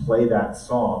to play that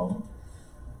song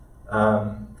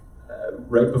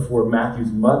right before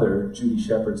Matthew's mother, Judy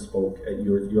Shepard, spoke at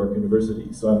York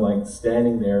University. So I'm like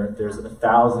standing there, there's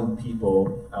 1,000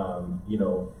 people,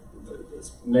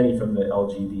 many from the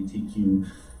LGBTQ,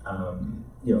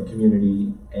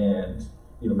 community, and,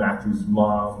 Matthew's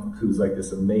mom, who's like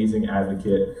this amazing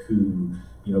advocate who,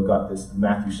 got this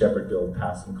Matthew Shepard bill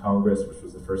passed in Congress, which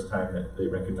was the first time that they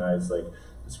recognized like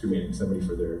discriminating somebody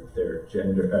for their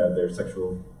gender, their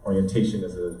sexual orientation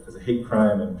as a hate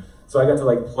crime. And so I got to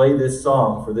like play this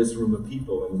song for this room of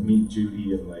people and meet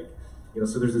Judy, and like,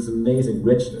 so there's this amazing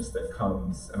richness that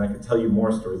comes, and I could tell you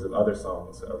more stories of other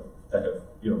songs that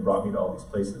have, brought me to all these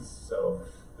places. So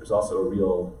there's also a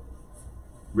real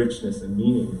richness and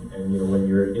meaning. And, when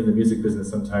you're in the music business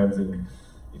sometimes and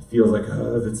it feels like,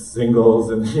 it's singles,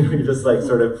 and, you're just like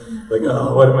sort of like,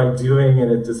 oh, what am I doing?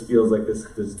 And it just feels like this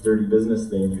dirty business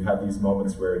thing. You have these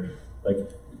moments where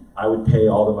like, I would pay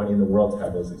all the money in the world to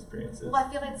have those experiences. Well, I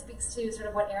feel like it speaks to sort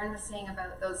of what Aaron was saying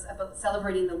about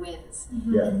celebrating the wins,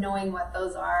 Yeah. and knowing what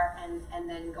those are, and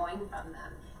then going from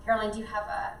them. Caroline, do you have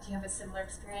a similar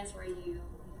experience where you think you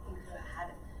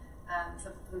had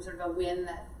some sort of a win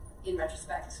that, in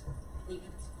retrospect, you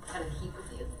could kind of keep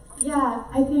with you? Yeah,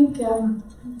 I think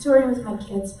touring with my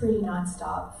kids pretty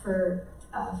nonstop for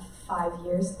 5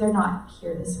 years. They're not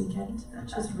here this weekend,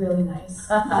 which is really nice.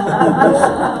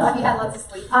 Have you had lots of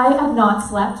sleep? I have not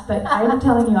slept, but I'm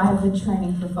telling you, I have been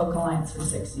training for vocal lines for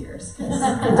 6 years. It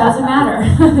doesn't matter.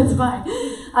 It's fine.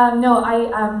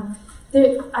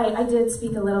 I did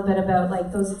speak a little bit about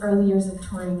like those early years of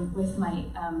touring with my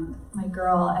my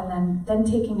girl, and then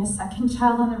taking a second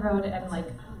child on the road and like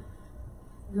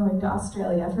going to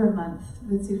Australia for a month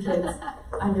with 2 kids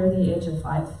under the age of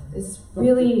 5. It's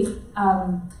really,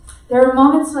 there are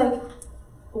moments like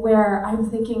where I'm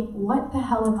thinking, what the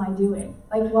hell am I doing?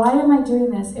 Like, why am I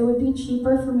doing this? It would be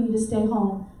cheaper for me to stay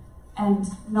home and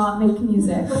not make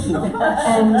music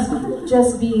and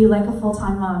just be like a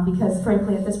full-time mom, because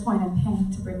frankly at this point I'm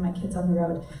paying to bring my kids on the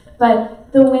road.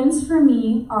 But the wins for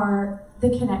me are the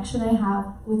connection I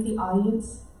have with the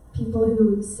audience, people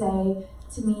who say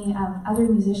to me, other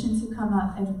musicians who come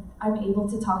up, and I'm able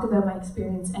to talk about my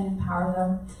experience and empower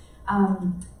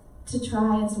them to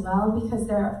try as well, because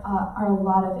there are a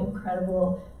lot of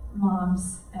incredible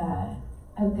moms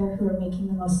out there who are making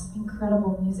the most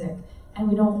incredible music, and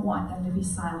we don't want them to be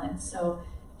silent. So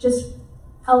just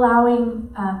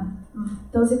allowing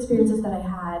those experiences that I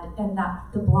had, and that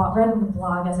writing the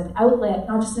blog as an outlet,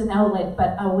 not just an outlet,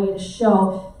 but a way to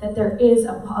show that there is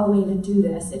a way to do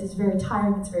this. It is very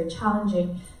tiring, it's very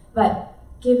challenging, but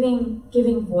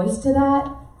giving voice to that,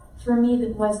 for me,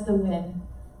 that was the win.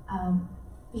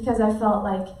 Because I felt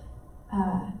like,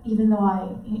 even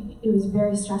though it was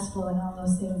very stressful and all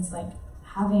those things, like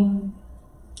I'm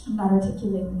not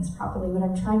articulating this properly. What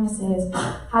I'm trying to say is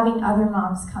having other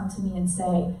moms come to me and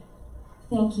say,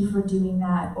 thank you for doing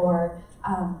that, or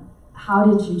how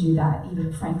did you do that,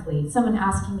 even frankly. Someone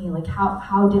asking me, like,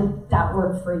 how did that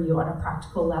work for you on a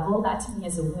practical level? That to me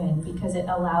is a win, because it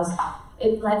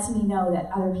lets me know that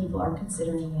other people are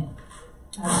considering it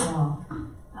as well.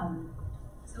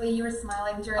 So you were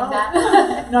smiling during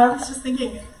that? No, I was just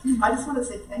thinking, I just want to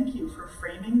say thank you for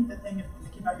framing the thing of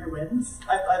thinking about your wins.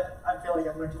 I feel like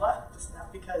I've learned a lot just now,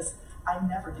 because I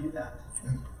never do that.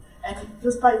 And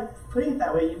just by putting it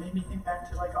that way, you made me think back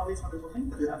to like all these wonderful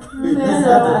things that happen.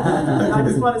 So I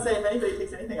just want to say, if anybody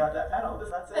takes anything out of that panel,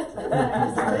 that's it.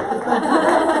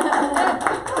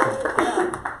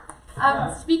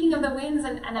 Speaking of the wins,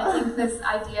 and I think this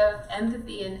idea of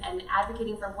empathy and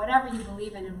advocating for whatever you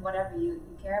believe in and whatever you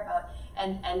care about,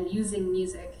 and using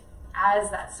music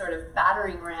as that sort of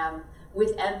battering ram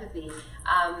with empathy.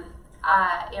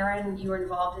 Aaron, you were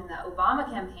involved in the Obama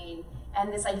campaign,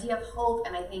 and this idea of hope,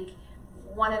 and I think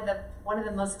one of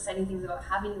the most exciting things about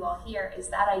having you all here is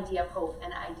that idea of hope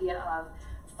and the idea of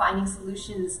finding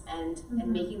solutions and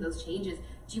making those changes.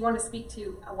 Do you want to speak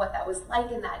to what that was like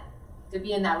to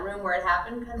be in that room where it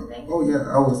happened, kind of thing? Oh yeah,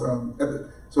 I was at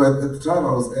the time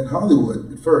I was at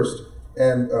Hollywood at first,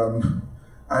 and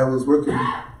I was working.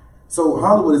 So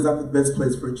Hollywood is not the best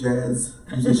place for a jazz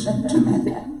musician to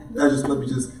be.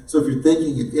 So if you're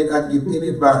thinking, if I can give any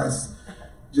advice,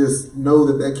 just know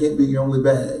that can't be your only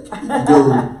bag if you go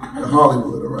to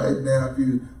Hollywood, all right? Now, if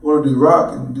you want to do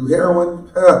rock and do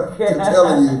heroin, I'm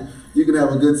telling you, you can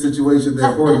have a good situation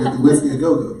there for you at the Whiskey and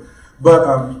Go-Go. But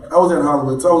I was in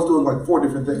Hollywood, so I was doing like 4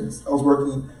 different things. I was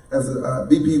working as a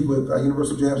VP with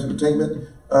Universal Jams Entertainment.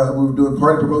 We were doing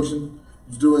party promotion. I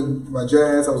was doing my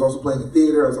jazz. I was also playing in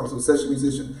theater. I was also a session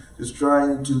musician, just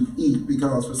trying to eat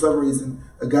because for some reason,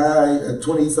 a guy, a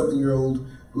 20-something-year-old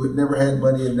who had never had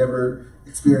money and never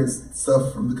experienced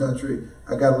stuff from the country,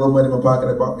 I got a little money in my pocket.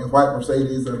 I bought me a white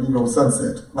Mercedes and I moved on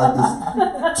Sunset. Like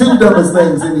this, 2 dumbest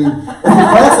things. And the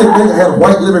classic thing, I had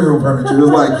white living room furniture. It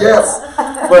was like, yes,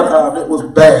 but it was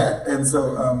bad. And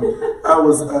so I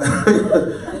was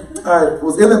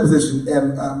in that position,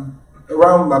 and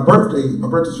around my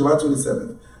birthday's July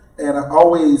 27th, and I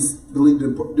always believed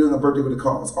in doing a birthday with a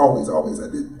cause. Always. I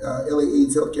did LA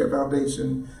AIDS Healthcare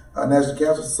Foundation, National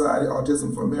Cancer Society,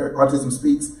 Autism for America, Autism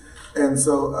Speaks. And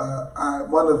so I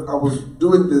was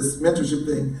doing this mentorship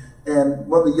thing, and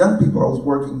one of the young people I was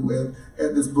working with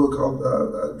had this book called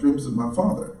Dreams of My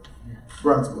Father,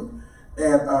 Brown's book.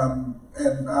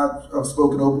 And I've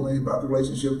spoken openly about the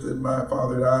relationship that my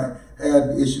father and I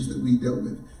had, the issues that we dealt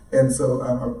with. And so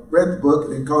I read the book,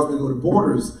 and it caused me to go to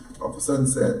Borders off of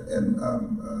Sunset and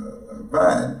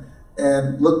Vine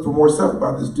and look for more stuff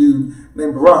about this dude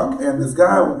named Barack. And this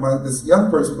guy, this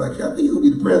young person was like, I think he'll be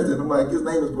the president. I'm like, his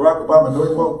name is Barack Obama. No,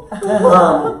 he won't.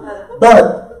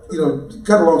 But,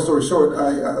 cut a long story short, I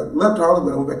left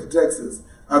Hollywood. I went back to Texas.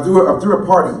 I threw a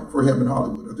party for him in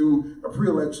Hollywood. I threw a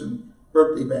pre-election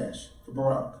birthday bash for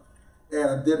Barack. And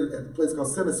I did it at a place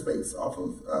called Center Space off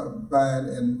of Vine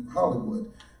and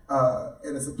Hollywood.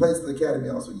 And it's a place the Academy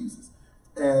also uses.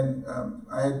 And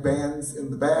I had bands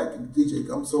in the back and DJ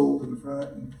Gumsold in the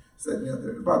front and set me up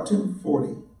there. About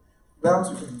 2:40,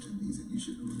 bouncer came to me. He said, you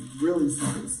should really see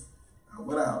this. I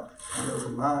went out, and there was a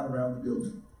line around the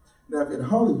building. Now, in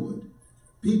Hollywood,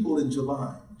 people in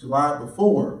July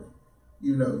before,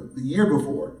 the year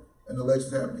before an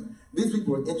election's happening, these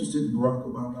people are interested in Barack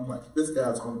Obama. I'm like, this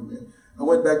guy's going to win. I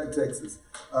went back to Texas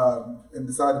and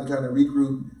decided to kind of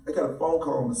regroup. I got a phone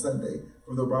call on a Sunday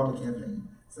from the Obama campaign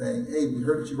saying, hey, we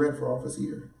heard that you ran for office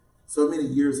here so many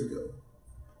years ago.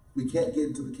 We can't get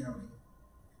into the county.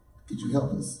 Could you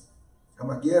help us? I'm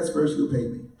like, yes, first you'll pay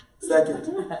me. Second,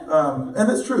 and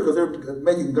that's true because they're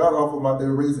making God awful about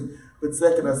their reason. But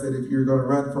second, I said, if you're going to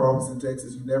run for office in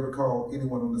Texas, you never call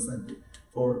anyone on the Sunday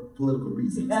for political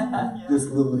reasons. Yeah. Just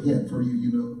a little hint for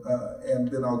you, and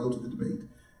then I'll go to the debate.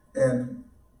 And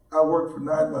I worked for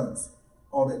 9 months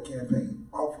on that campaign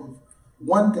off of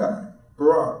one guy,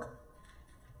 Barack,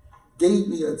 gave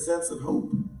me a sense of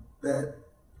hope that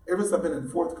ever since I've been in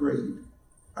 4th grade,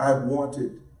 I've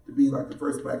wanted to be like the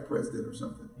first black president or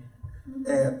something.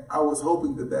 And I was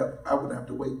hoping that I wouldn't have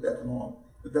to wait that long,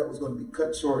 that was going to be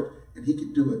cut short and he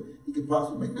could do it. He could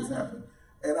possibly make this happen.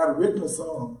 And I'd written a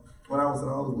song when I was in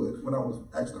Hollywood, when I was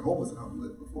actually homeless in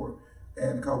Hollywood before,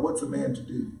 and called What's a Man to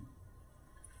Do?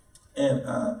 And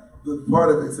the part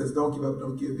of it says, don't give up,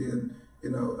 don't give in,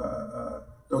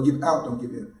 don't give out, don't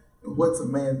give in. And what's a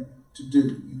man to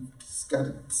do? You've got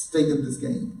to stay in this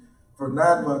game. For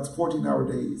 9 months, 14-hour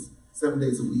days, 7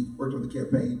 days a week, worked on the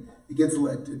campaign. He gets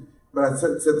elected. But I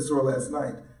said the story last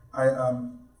night.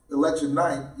 Election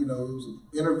night, it was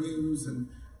interviews, and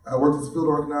I worked as a field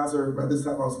organizer. By this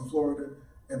time, I was in Florida.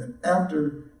 And then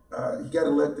after he got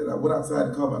elected, I went outside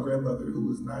and called my grandmother, who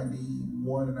was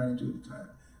 91 or 92 at the time.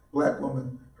 Black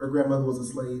woman. Her grandmother was a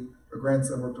slave. Her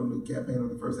grandson worked on the campaign of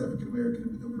the first African-American to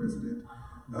become president.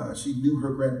 She knew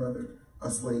her grandmother,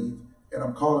 a slave. And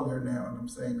I'm calling her now, and I'm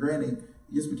saying, Granny,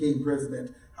 he just became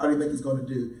president. How do you think he's going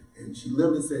to do? And she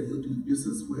literally said, he'll do just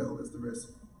as well as the rest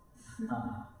of them.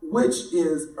 Which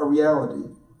is a reality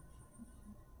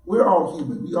we're all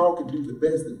human. We all can do the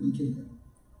best that we can.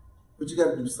 But you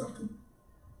got to do something.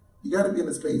 You got to be in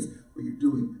a space where you're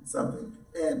doing something.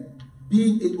 And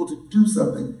being able to do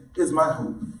something is my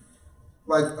hope.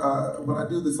 Like when I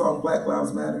do the song Black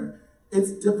Lives Matter,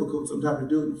 it's difficult sometimes to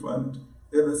do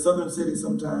it in a southern city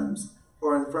sometimes,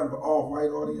 or in front of an all-white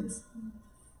audience,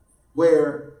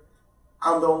 where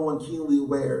I'm the only one keenly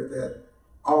aware that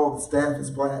all the staff is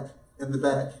black in the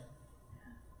back,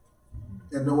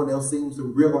 and no one else seems to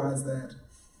realize that.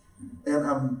 And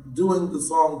I'm doing the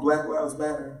song Black Lives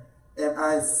Matter, and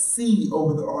I see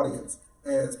over the audience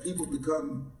as people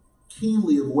become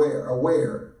keenly aware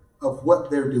of what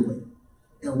they're doing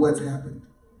and what's happened.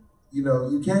 You know,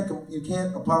 you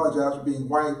can't apologize for being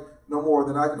white no more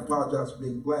than I can apologize for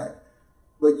being black.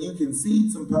 But you can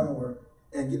cede some power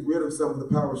and get rid of some of the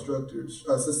power structures,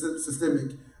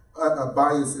 systemic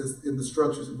biases in the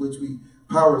structures in which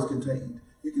power is contained.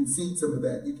 You can cede some of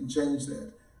that. You can change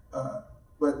that.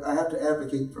 But I have to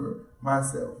advocate for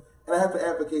myself. And I have to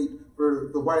advocate for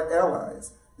the white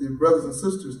allies, the brothers and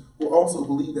sisters who also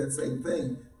believe that same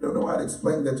thing. They don't know how to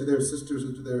explain that to their sisters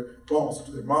or to their boss or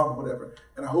to their mom or whatever.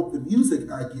 And I hope the music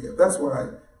I give, that's why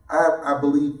I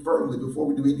believe firmly, before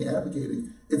we do any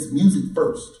advocating, it's music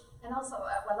first. And also,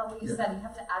 I love what you said, you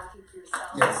have to advocate for yourself.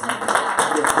 Yes.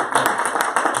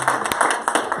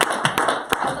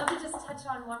 I'd love to just touch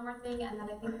on one more thing, and then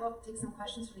I think we'll take some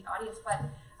questions from the audience, but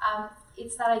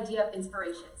it's that idea of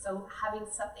inspiration. So having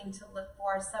something to look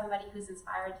for, somebody who's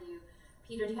inspired you.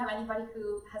 Peter, do you have anybody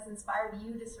who has inspired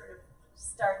you to sort of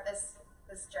start this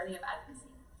journey of advocacy?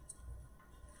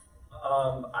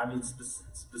 I mean,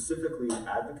 specifically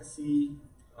advocacy.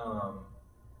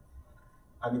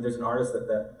 I mean, there's an artist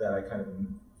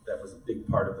that was a big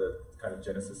part of the kind of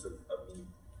genesis of me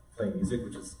playing music,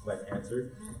 which is Glenn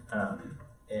Hansard.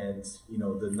 And you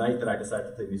know, the night that I decided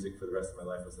to play music for the rest of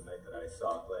my life was the night that I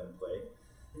saw Glenn play.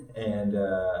 And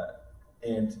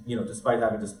you know, despite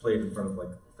having just played in front of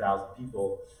like 1,000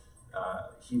 people,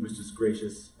 he was just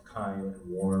gracious, kind, and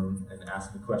warm, and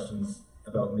asked me questions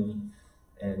about me.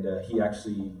 And he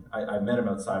actually, I met him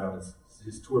outside on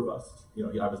his tour bus. You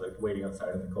know, I was like waiting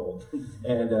outside in the cold,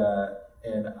 and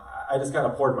I just kind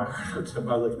of poured my heart out to him.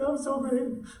 I was like, "No, I'm so great,"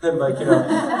 and like, you know,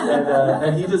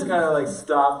 and he just kind of like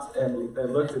stopped and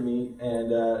looked at me and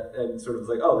sort of was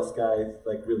like, "Oh, this guy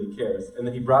like really cares." And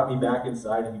then he brought me back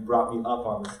inside and he brought me up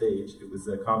on the stage. It was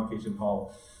a convocation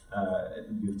hall at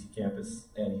the U of T campus,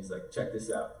 and he's like, "Check this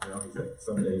out." You know, he's like,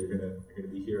 "Someday you're gonna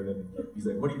be here." And then he's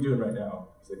like, "What are you doing right now?"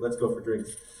 He's like, "Let's go for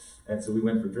drinks." And so we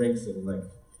went for drinks, and like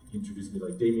he introduced me to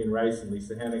like Damien Rice and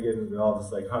Lisa Hannigan, and we all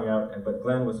just like hung out. But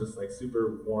Glenn was just like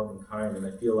super warm and kind, and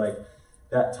I feel like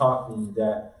that taught me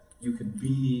that you can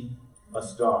be a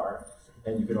star,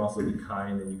 and you can also be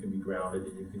kind, and you can be grounded,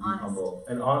 and you can be humble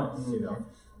and honest, you know.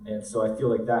 And so I feel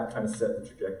like that kind of set the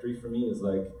trajectory for me. Is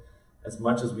like, as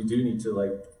much as we do need to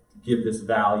like give this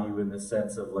value in the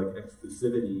sense of like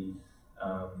exclusivity,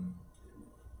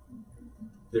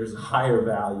 there's a higher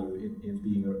value in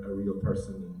being a real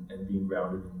person and being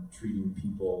grounded and treating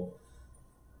people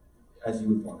as you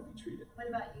would want to be treated. What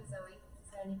about you, Zoe? Is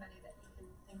there anybody that you can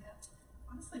think of?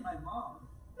 Honestly, my mom.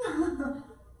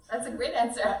 That's a great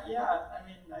answer. Yeah, I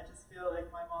mean, I just feel like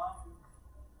my mom,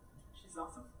 she's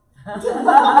awesome.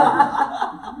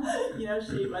 You know,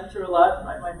 she went through a lot.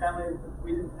 My family,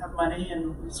 we didn't have money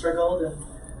and we struggled, and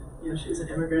you know, she was an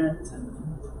immigrant and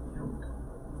you know,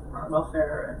 on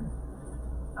welfare, and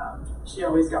she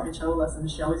always got me cello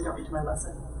lessons. She always got me to my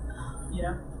lesson. You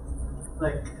know,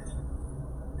 like,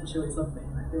 and she always loved me.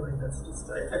 And I feel like that's just.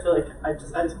 I feel like I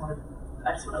just want to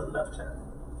live up to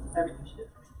everything she did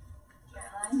for me.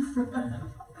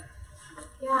 Caroline.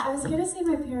 Yeah, I was gonna say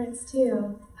my parents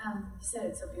too. You said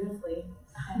it so beautifully,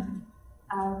 and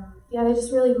yeah, they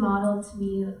just really modeled to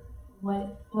me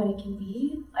what it can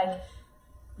be like.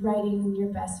 Writing your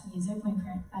best music. I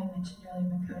mentioned earlier,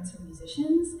 my parents are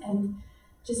musicians, and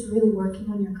just really working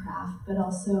on your craft, but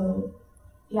also,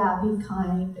 yeah, being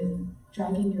kind and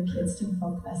dragging your kids to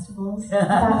folk festivals, that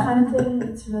kind of thing.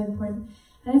 It's really important.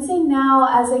 And I'd say now,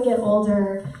 as I get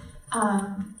older,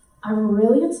 I'm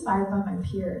really inspired by my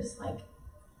peers, like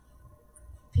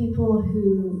people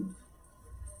who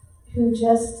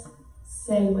just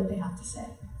say what they have to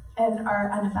say and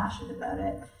are unabashed about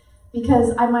it.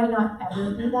 Because I might not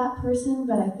ever be that person,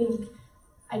 but I think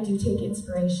I do take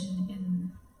inspiration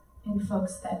in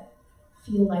folks that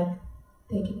feel like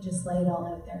they can just lay it all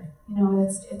out there. You know,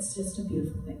 it's just a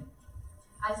beautiful thing.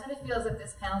 I sort of feel as if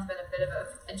this panel's been a bit of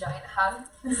a giant hug.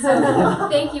 So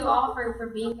thank you all for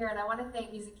being here, and I want to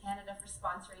thank Music Canada for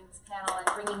sponsoring this panel and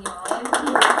bringing you all in.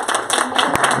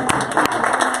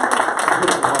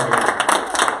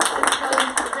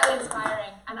 It's really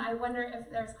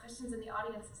questions in the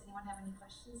audience. Does anyone have any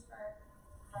questions for him?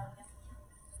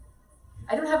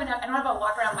 I don't have a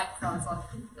walk around microphone, so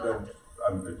you'll have to.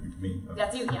 Me.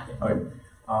 That's you, yeah. Okay.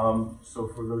 So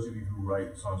for those of you who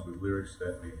write songs with lyrics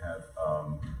that may have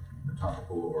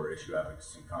topical or issue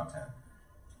advocacy content,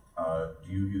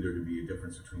 do you view there to be a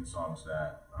difference between songs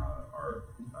that are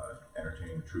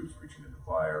entertaining the troops, preaching to the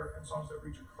choir, and songs that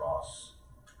reach across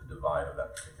the divide of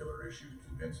that particular issue to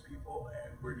convince people,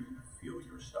 and where do you feel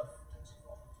your stuff tends to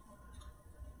fall?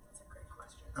 That's a great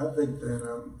question. I think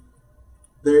that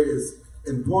there is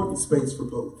important space for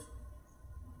both.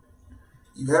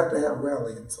 You have to have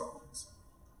rallying songs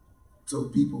so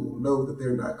people will know that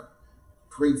they're not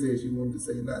crazy, as you wanted to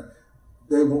say,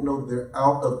 they won't know that they're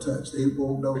out of touch. They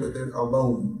won't know that they're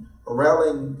alone. A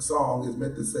rallying song is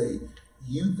meant to say,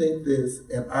 you think this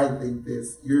and I think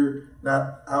this. You're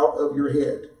not out of your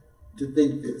head to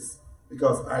think this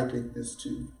because I think this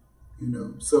too.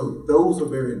 So those are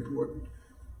very important.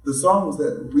 The songs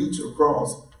that reach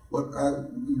across what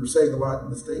we were saying a lot in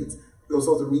the States, those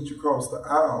songs that reach across the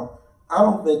aisle, I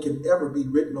don't think can ever be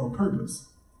written on purpose.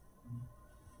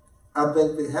 I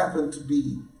think they happen to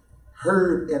be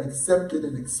heard and accepted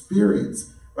and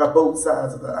experienced by both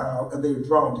sides of the aisle, and they're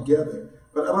drawn together.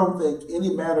 But I don't think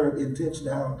any matter of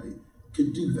intentionality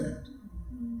could do that,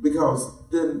 because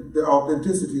then the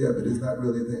authenticity of it is not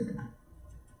really there.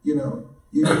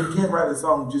 You can't write a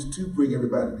song just to bring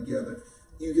everybody together.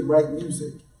 You can write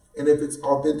music, and if it's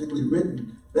authentically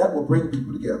written, that will bring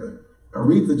people together.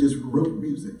 Aretha just wrote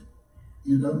music,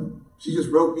 She just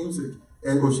wrote music,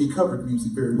 and she covered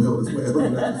music very well as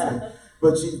well.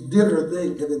 But she did her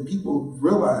thing, and then people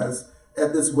realized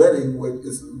at this wedding, where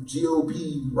it's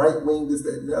GOP, right wing, this,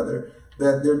 that, and the other,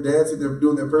 that they're dancing, they're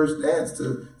doing their first dance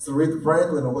to some Aretha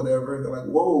Franklin or whatever, and they're like,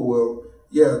 whoa, well,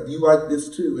 yeah, you like this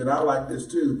too, and I like this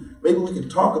too. Maybe we can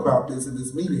talk about this in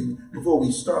this meeting before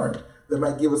we start. That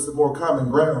might give us some more common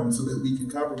ground so that we can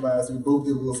compromise and we both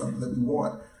get a little something that we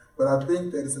want. But I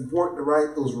think that it's important to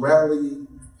write those rallying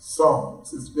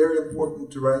songs. It's very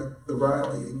important to write the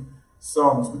rallying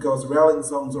songs, because rallying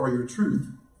songs are your truth.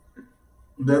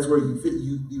 And that's where you fit.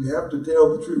 You have to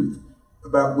tell the truth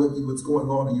about what's going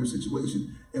on in your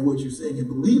situation and what you're saying. And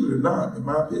believe it or not, in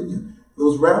my opinion,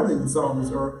 those rallying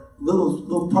songs are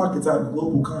little pockets out of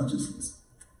global consciousness.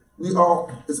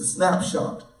 It's a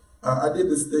snapshot. I did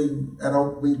this thing,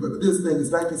 this thing is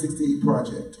 1968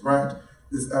 project, right?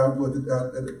 This with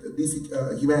the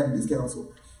DC Humanities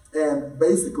Council. And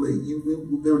basically,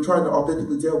 they were trying to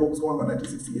authentically tell what was going on in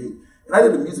 1968. And I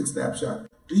did a music snapshot.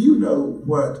 Do you know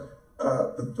what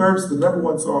the number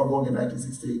one song going in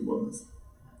 1968 was?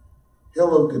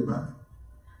 Hello, Goodbye.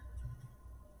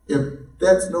 If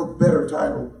that's no better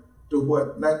title to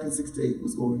what 1968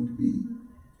 was going to be,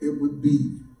 it would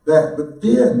be that. But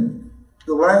then,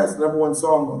 the last number one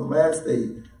song on the last day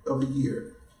of the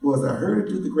year was I Heard It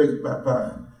Through the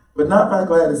Grapevine, but not by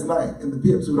Gladys Knight and the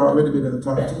Pips, who had already been in the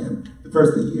top 10 the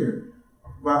first of the year,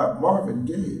 by Marvin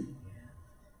Gaye.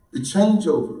 The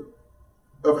changeover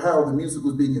of how the music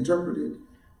was being interpreted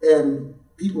and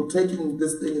people taking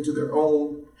this thing into their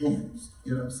own hands,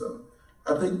 So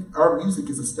I think our music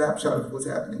is a snapshot of what's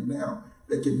happening now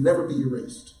that can never be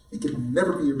erased. It can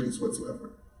never be erased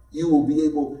whatsoever. You will be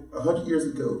able, 100 years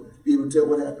ago, be able to tell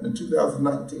what happened in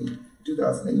 2019,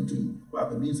 2018 by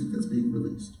the music that's being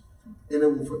released. And it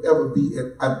will forever be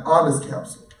an honest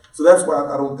capsule. So that's why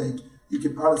I don't think you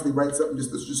can honestly write something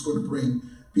that's just going to bring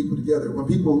people together. When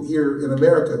people hear in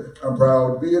America, I'm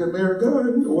proud to be an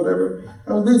American, or whatever,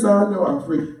 at least I know I'm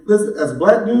free. Listen, as a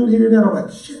black dude hearing that, I'm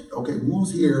like, shit, okay,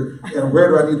 who's here, and where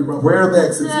do I need to run? Where are the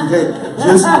exits? Okay,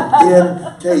 just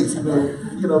in case,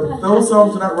 those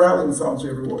songs are not rallying songs for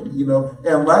everyone,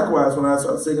 And likewise, when I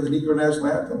started singing the Negro National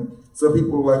Anthem, some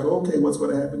people were like, okay, what's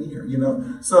going to happen here,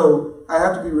 So I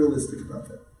have to be realistic about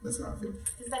that. That's how I feel.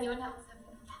 Does anyone else have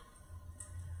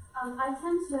I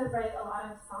tend to write a lot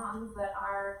of songs that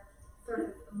are sort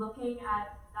of looking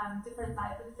at different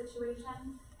sides of the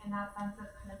situation in that sense of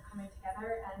kind of coming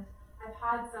together. And I've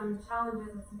had some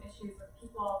challenges and some issues with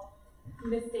people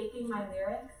mistaking my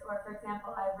lyrics. Or, for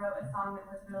example, I wrote a song that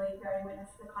was really bearing witness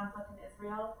to the conflict in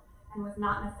Israel and was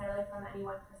not necessarily from any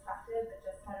one perspective, but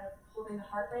just kind of holding the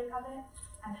heartbreak of it,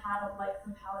 and had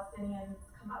some Palestinians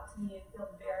come up to me and feel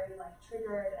very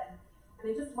triggered, and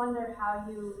I just wonder how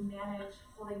you manage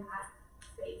holding that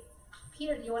space.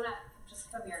 Peter, do you want to,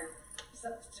 just from your,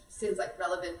 seems like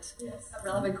relevant, yes. A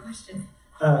relevant question.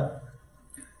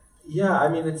 Yeah, I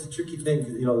mean, it's a tricky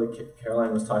thing. Like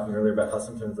Caroline was talking earlier about how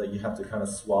sometimes you have to kind of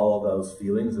swallow those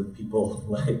feelings of people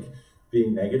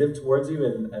being negative towards you.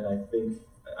 And I think,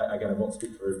 again, I won't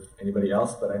speak for anybody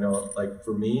else, but I know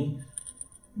for me,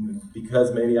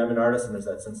 because maybe I'm an artist and there's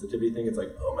that sensitivity thing, it's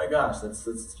like, oh my gosh,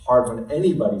 that's hard when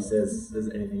anybody says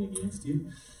anything against you.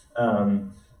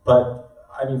 But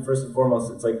I mean, first and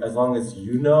foremost, it's like, as long as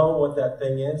you know what that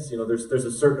thing is, you know, there's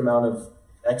a certain amount of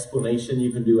explanation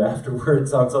you can do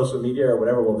afterwards on social media or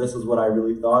whatever. Well, this is what I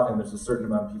really thought, and there's a certain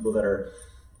amount of people that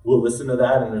will listen to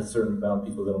that, and there's a certain amount of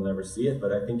people that will never see it.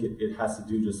 But I think it has to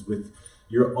do just with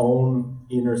your own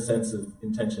inner sense of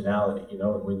intentionality, you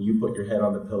know. And when you put your head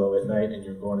on the pillow at night and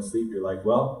you're going to sleep, you're like,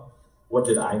 well, what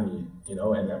did I mean, you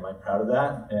know, and am I proud of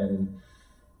that? And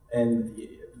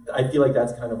I feel like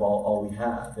that's kind of all we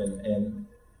have. And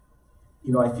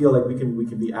you know, I feel like we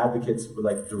can be advocates for,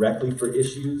 like, directly for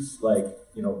issues, like,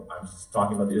 you know, I'm just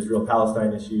talking about the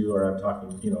Israel-Palestine issue, or I'm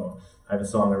talking, you know, I have a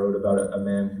song I wrote about a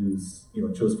man who's, you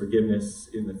know, chose forgiveness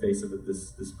in the face of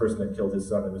this person that killed his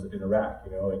son in Iraq,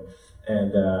 you know,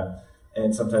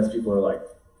 and sometimes people are, like,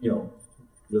 you know,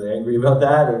 really angry about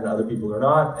that, and other people are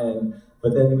not,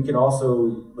 but then we can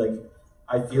also, like,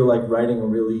 I feel like writing a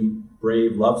really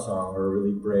brave love song or a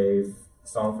really brave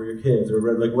song for your kids, or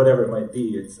like whatever it might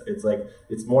be, it's like,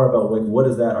 it's more about, like, what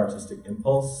is that artistic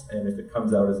impulse, and if it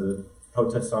comes out as a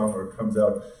protest song, or it comes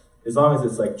out, as long as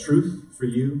it's like truth for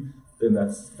you, then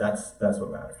that's what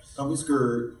matters. Don't be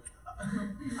scared.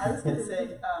 I was going to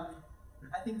say, I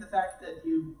think the fact that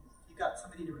you got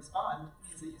somebody to respond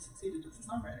means that you succeeded as a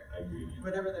songwriter. I agree.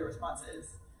 Whatever their response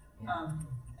is. I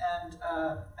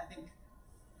think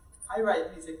I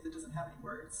write music that doesn't have any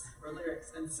words or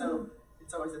lyrics, and so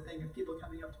it's always a thing of people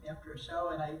coming up to me after a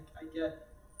show, and I get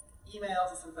emails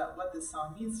and stuff about what this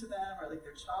song means to them, or like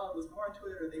their child was born to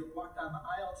it, or they walked down the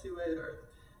aisle to it, or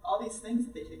all these things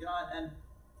that they take it on, and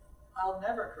I'll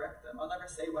never correct them. I'll never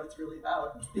say what it's really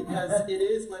about, because it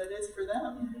is what it is for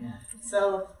them. Yeah.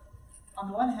 So on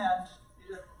the one hand,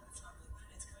 you're like, that's not really what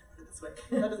it is, can I put it this way?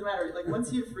 That doesn't matter. Like,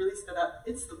 once you've released it up,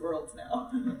 it's the world's now.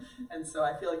 And so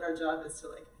I feel like our job is to,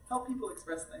 like, help people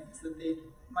express things that they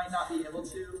might not be able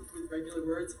to with regular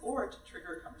words, or to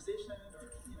trigger a conversation,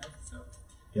 or, you know, so.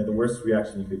 Yeah, the worst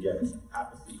reaction you could get is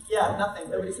apathy. Yeah, nothing.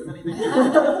 Nobody says anything.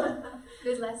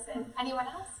 Good lesson. Anyone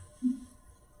else?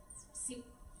 Sue.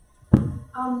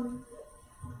 I'm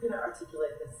going to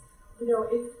articulate this. You know,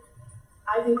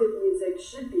 I think that music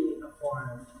should be a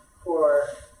forum for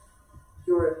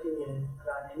your opinion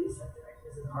about any subject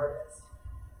as an artist.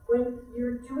 When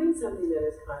you're doing something that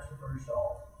is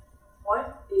controversial,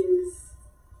 what is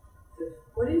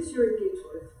your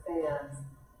engagement with fans?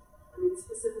 I mean,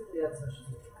 specifically on social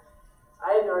media. I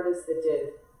had an artist that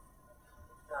did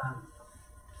a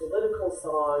political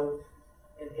song,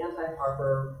 an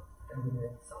anti-Harper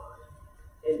government song.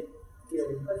 And, you know,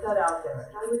 we put that out there.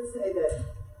 And I would say that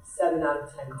 7 out of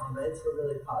 10 comments were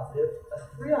really positive, but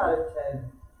 3 out of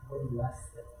 10 were less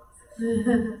than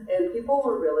positive. And people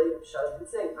were really shocked and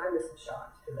saying, I was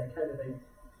shocked, because I kind of think,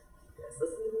 you guys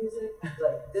listen to music?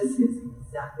 Like, this is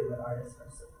exactly what artists are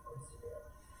supposed to do.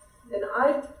 And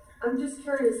I'm just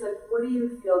curious, like, what do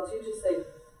you feel? Do you just think,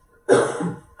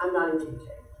 I'm not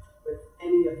engaging with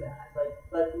any of that? Like,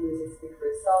 let the music speak for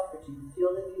itself, or do you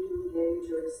feel the need to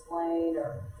engage or explain?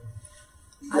 Or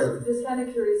I'm just kind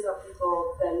of curious how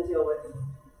people then deal with,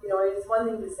 you know, it's one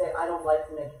thing to say, I don't like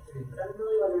the negativity, but I'm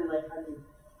really wondering, like, how do you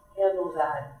handle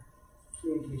that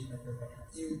communication with your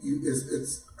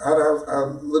fans?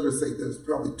 I'll literally say there's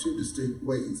probably 2 distinct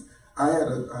ways. I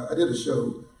did a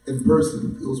show in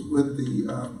person. It was with the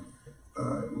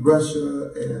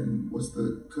Russia and what's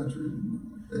the country?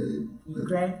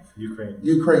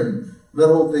 Ukraine. That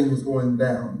whole thing was going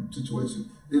down situation.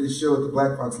 Did a show at the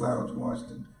Black Fox Lounge in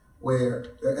Washington, where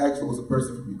there actually was a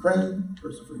person from Ukraine, a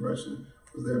person from Russia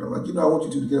was there. And I'm like, you know, I want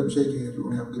you two to get up and shake hands.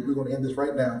 We're going to end this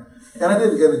right now. And I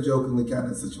did it in a jokingly kind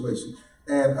of situation.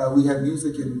 And we had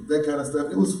music and that kind of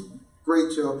stuff. It was a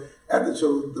great show. After the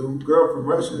show, the girl from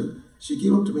Russia, she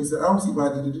came up to me and said, I don't see why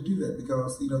I needed to do that,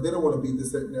 because, you know, they don't want to be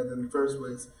this, that, and the other in the first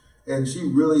place. And she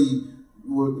really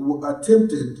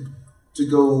attempted to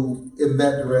go in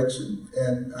that direction.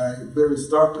 And I very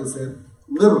starkly said,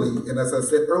 literally, and as I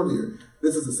said earlier,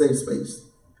 this is a safe space.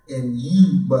 And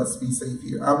you must be safe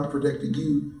here. I'm protecting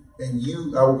you, and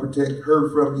I will protect her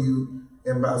from you,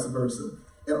 and vice versa.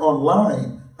 And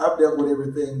online, I've dealt with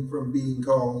everything from being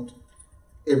called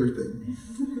everything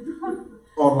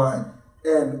online.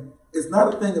 And it's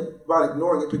not a thing about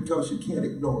ignoring it, because you can't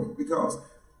ignore it. Because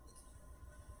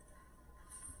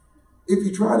if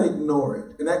you try to ignore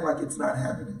it and act like it's not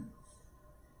happening,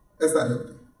 that's not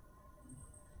healthy.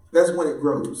 That's when it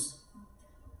grows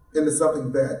into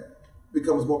something that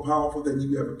becomes more powerful than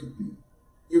you ever could be.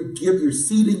 You're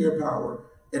seeding your power,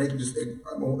 and it just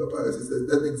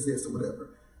doesn't exist or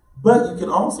whatever. But you can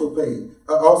also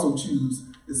also choose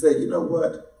to say, you know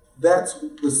what, that's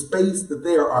the space that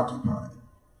they are occupying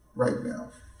right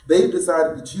now. They've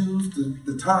decided to choose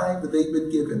the time that they've been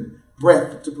given,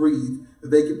 breath to breathe, that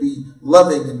they could be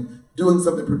loving and doing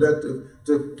something productive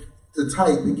to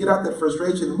type and get out that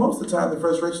frustration. And most of the time, the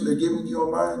frustration they're giving you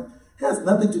online has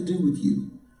nothing to do with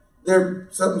you.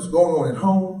 Something's going on at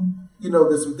home. You know,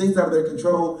 there's some things out of their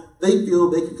control. They feel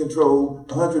they can control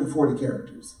 140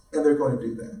 characters, and they're going to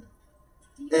do that.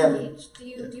 Do you engage? Do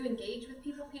you engage with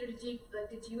people, Peter? Did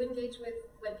you engage with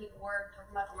when people were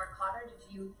talking about the word clutter?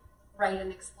 Did you write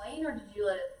and explain, or did you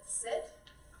let it sit?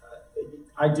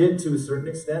 I did to a certain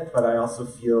extent, but I also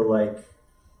feel like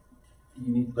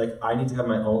I need to have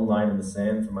my own line in the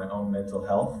sand for my own mental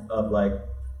health of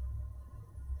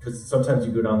because sometimes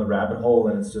you go down the rabbit hole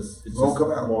and it's just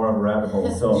more of a rabbit hole.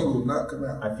 So you will not come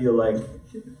out. I feel like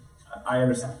I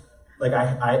understand. Like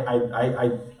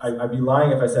I'd be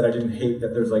lying if I said I didn't hate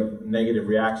that there's negative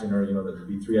reaction, or that there'd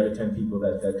be 3 out of 10 people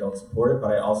that don't support it.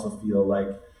 But I also feel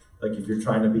like if you're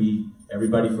trying to be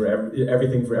everybody for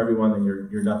everything for everyone, then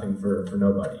you're nothing for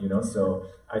nobody. So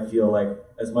I feel like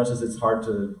as much as it's hard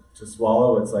to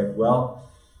swallow, it's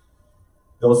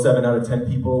those 7 out of 10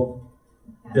 people,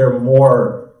 they're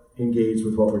more engaged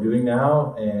with what we're doing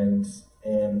now, and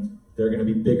they're going to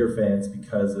be bigger fans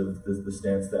because of the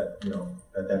stance that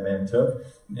that man took.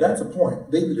 That's a point.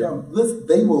 They become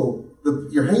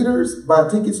your haters buy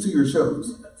tickets to your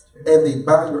shows, and they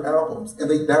buy your albums, and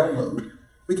they download.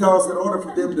 Because in order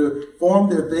for them to form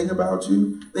their thing about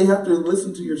you, they have to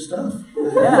listen to your stuff.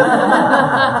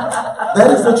 That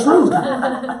is the truth.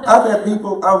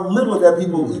 I literally have had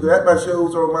people either at my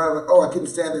shows or mine I couldn't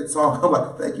stand that song. I'm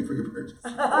like, thank you for your purchase.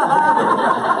 Appreciate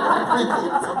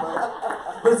it so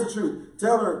much. But it's the truth.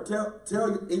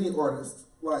 Tell any artist,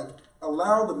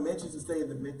 allow the mentions to stay in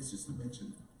the mention. It's just a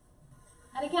mention.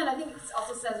 And again, I think it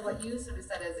also says what you sort of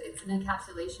said is it's an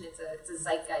encapsulation. It's a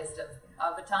zeitgeist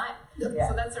of a time. Yep.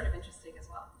 So that's sort of interesting as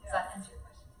well. Does that answer your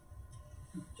question?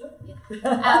 Sure.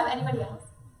 Yeah. Anybody else?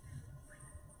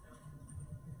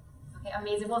 Okay,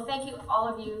 amazing. Well, thank you, all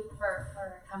of you, for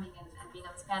coming and being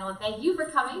on this panel, and thank you for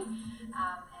coming.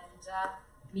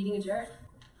 Meeting adjourned.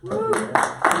 I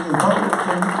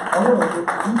want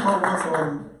to follow us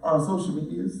on our social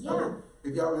medias. Yeah.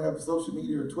 If y'all have social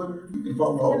media or Twitter, you can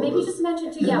follow all of us. Maybe just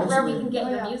mention too, where we can get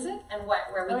your music and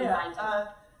where we can find you.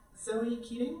 Zoe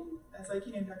Keating at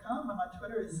ZoeKeating.com. I'm on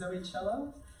Twitter as Zoe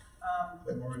Cello.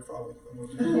 I'm already following.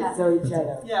 Yeah. Zoe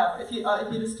Cello. Yeah, if you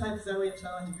just type Zoe and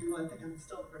Cello into Google, I think I'm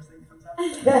still the first thing that comes up.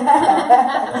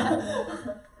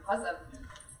 Awesome.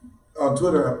 On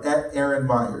Twitter, I'm at Aaron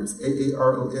Myers,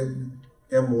 AARONMYERS.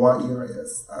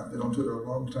 I've been on Twitter a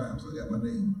long time, so I got my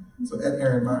name. So at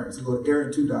Aaron Myers, so go to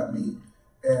aaron2.me.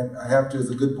 And I have to, as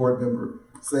a good board member,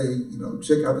 say,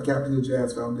 check out the Capitol Hill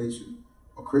Jazz Foundation,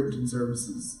 or Crittenden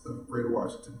Services of Greater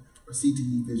Washington, or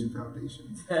CTE Vision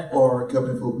Foundation, or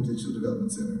Covenant Folk Potential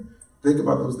Development Center. Think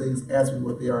about those things, ask me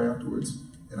what they are afterwards,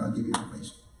 and I'll give you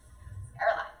information.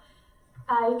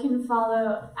 Caroline. You can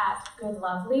follow at Good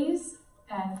Lovelies,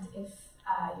 and if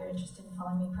you're interested in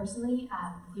following me personally,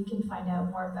 you can find out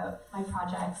more about my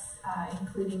projects,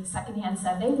 including Secondhand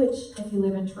Sunday, which, if you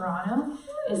live in Toronto,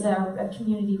 is a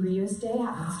community reuse day.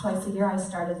 Happens twice a year. I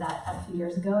started that a few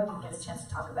years ago. I didn't get a chance to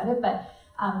talk about it, but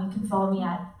you can follow me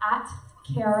at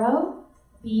Caro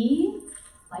B,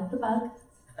 like the bug,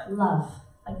 love,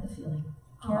 like the feeling.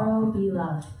 Caro B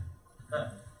Love.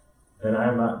 And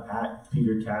I'm at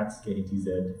Peter Katz,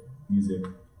 KTZ Music,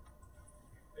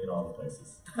 in all the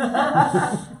places.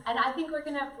 And I think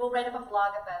we'll write up a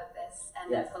blog about this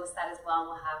and then post that as well. And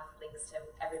we'll have links to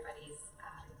everybody's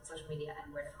social media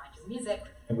and where to find your music.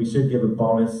 And we should give a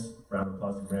bonus round of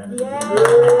applause to Miranda.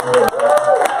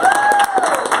 Yay!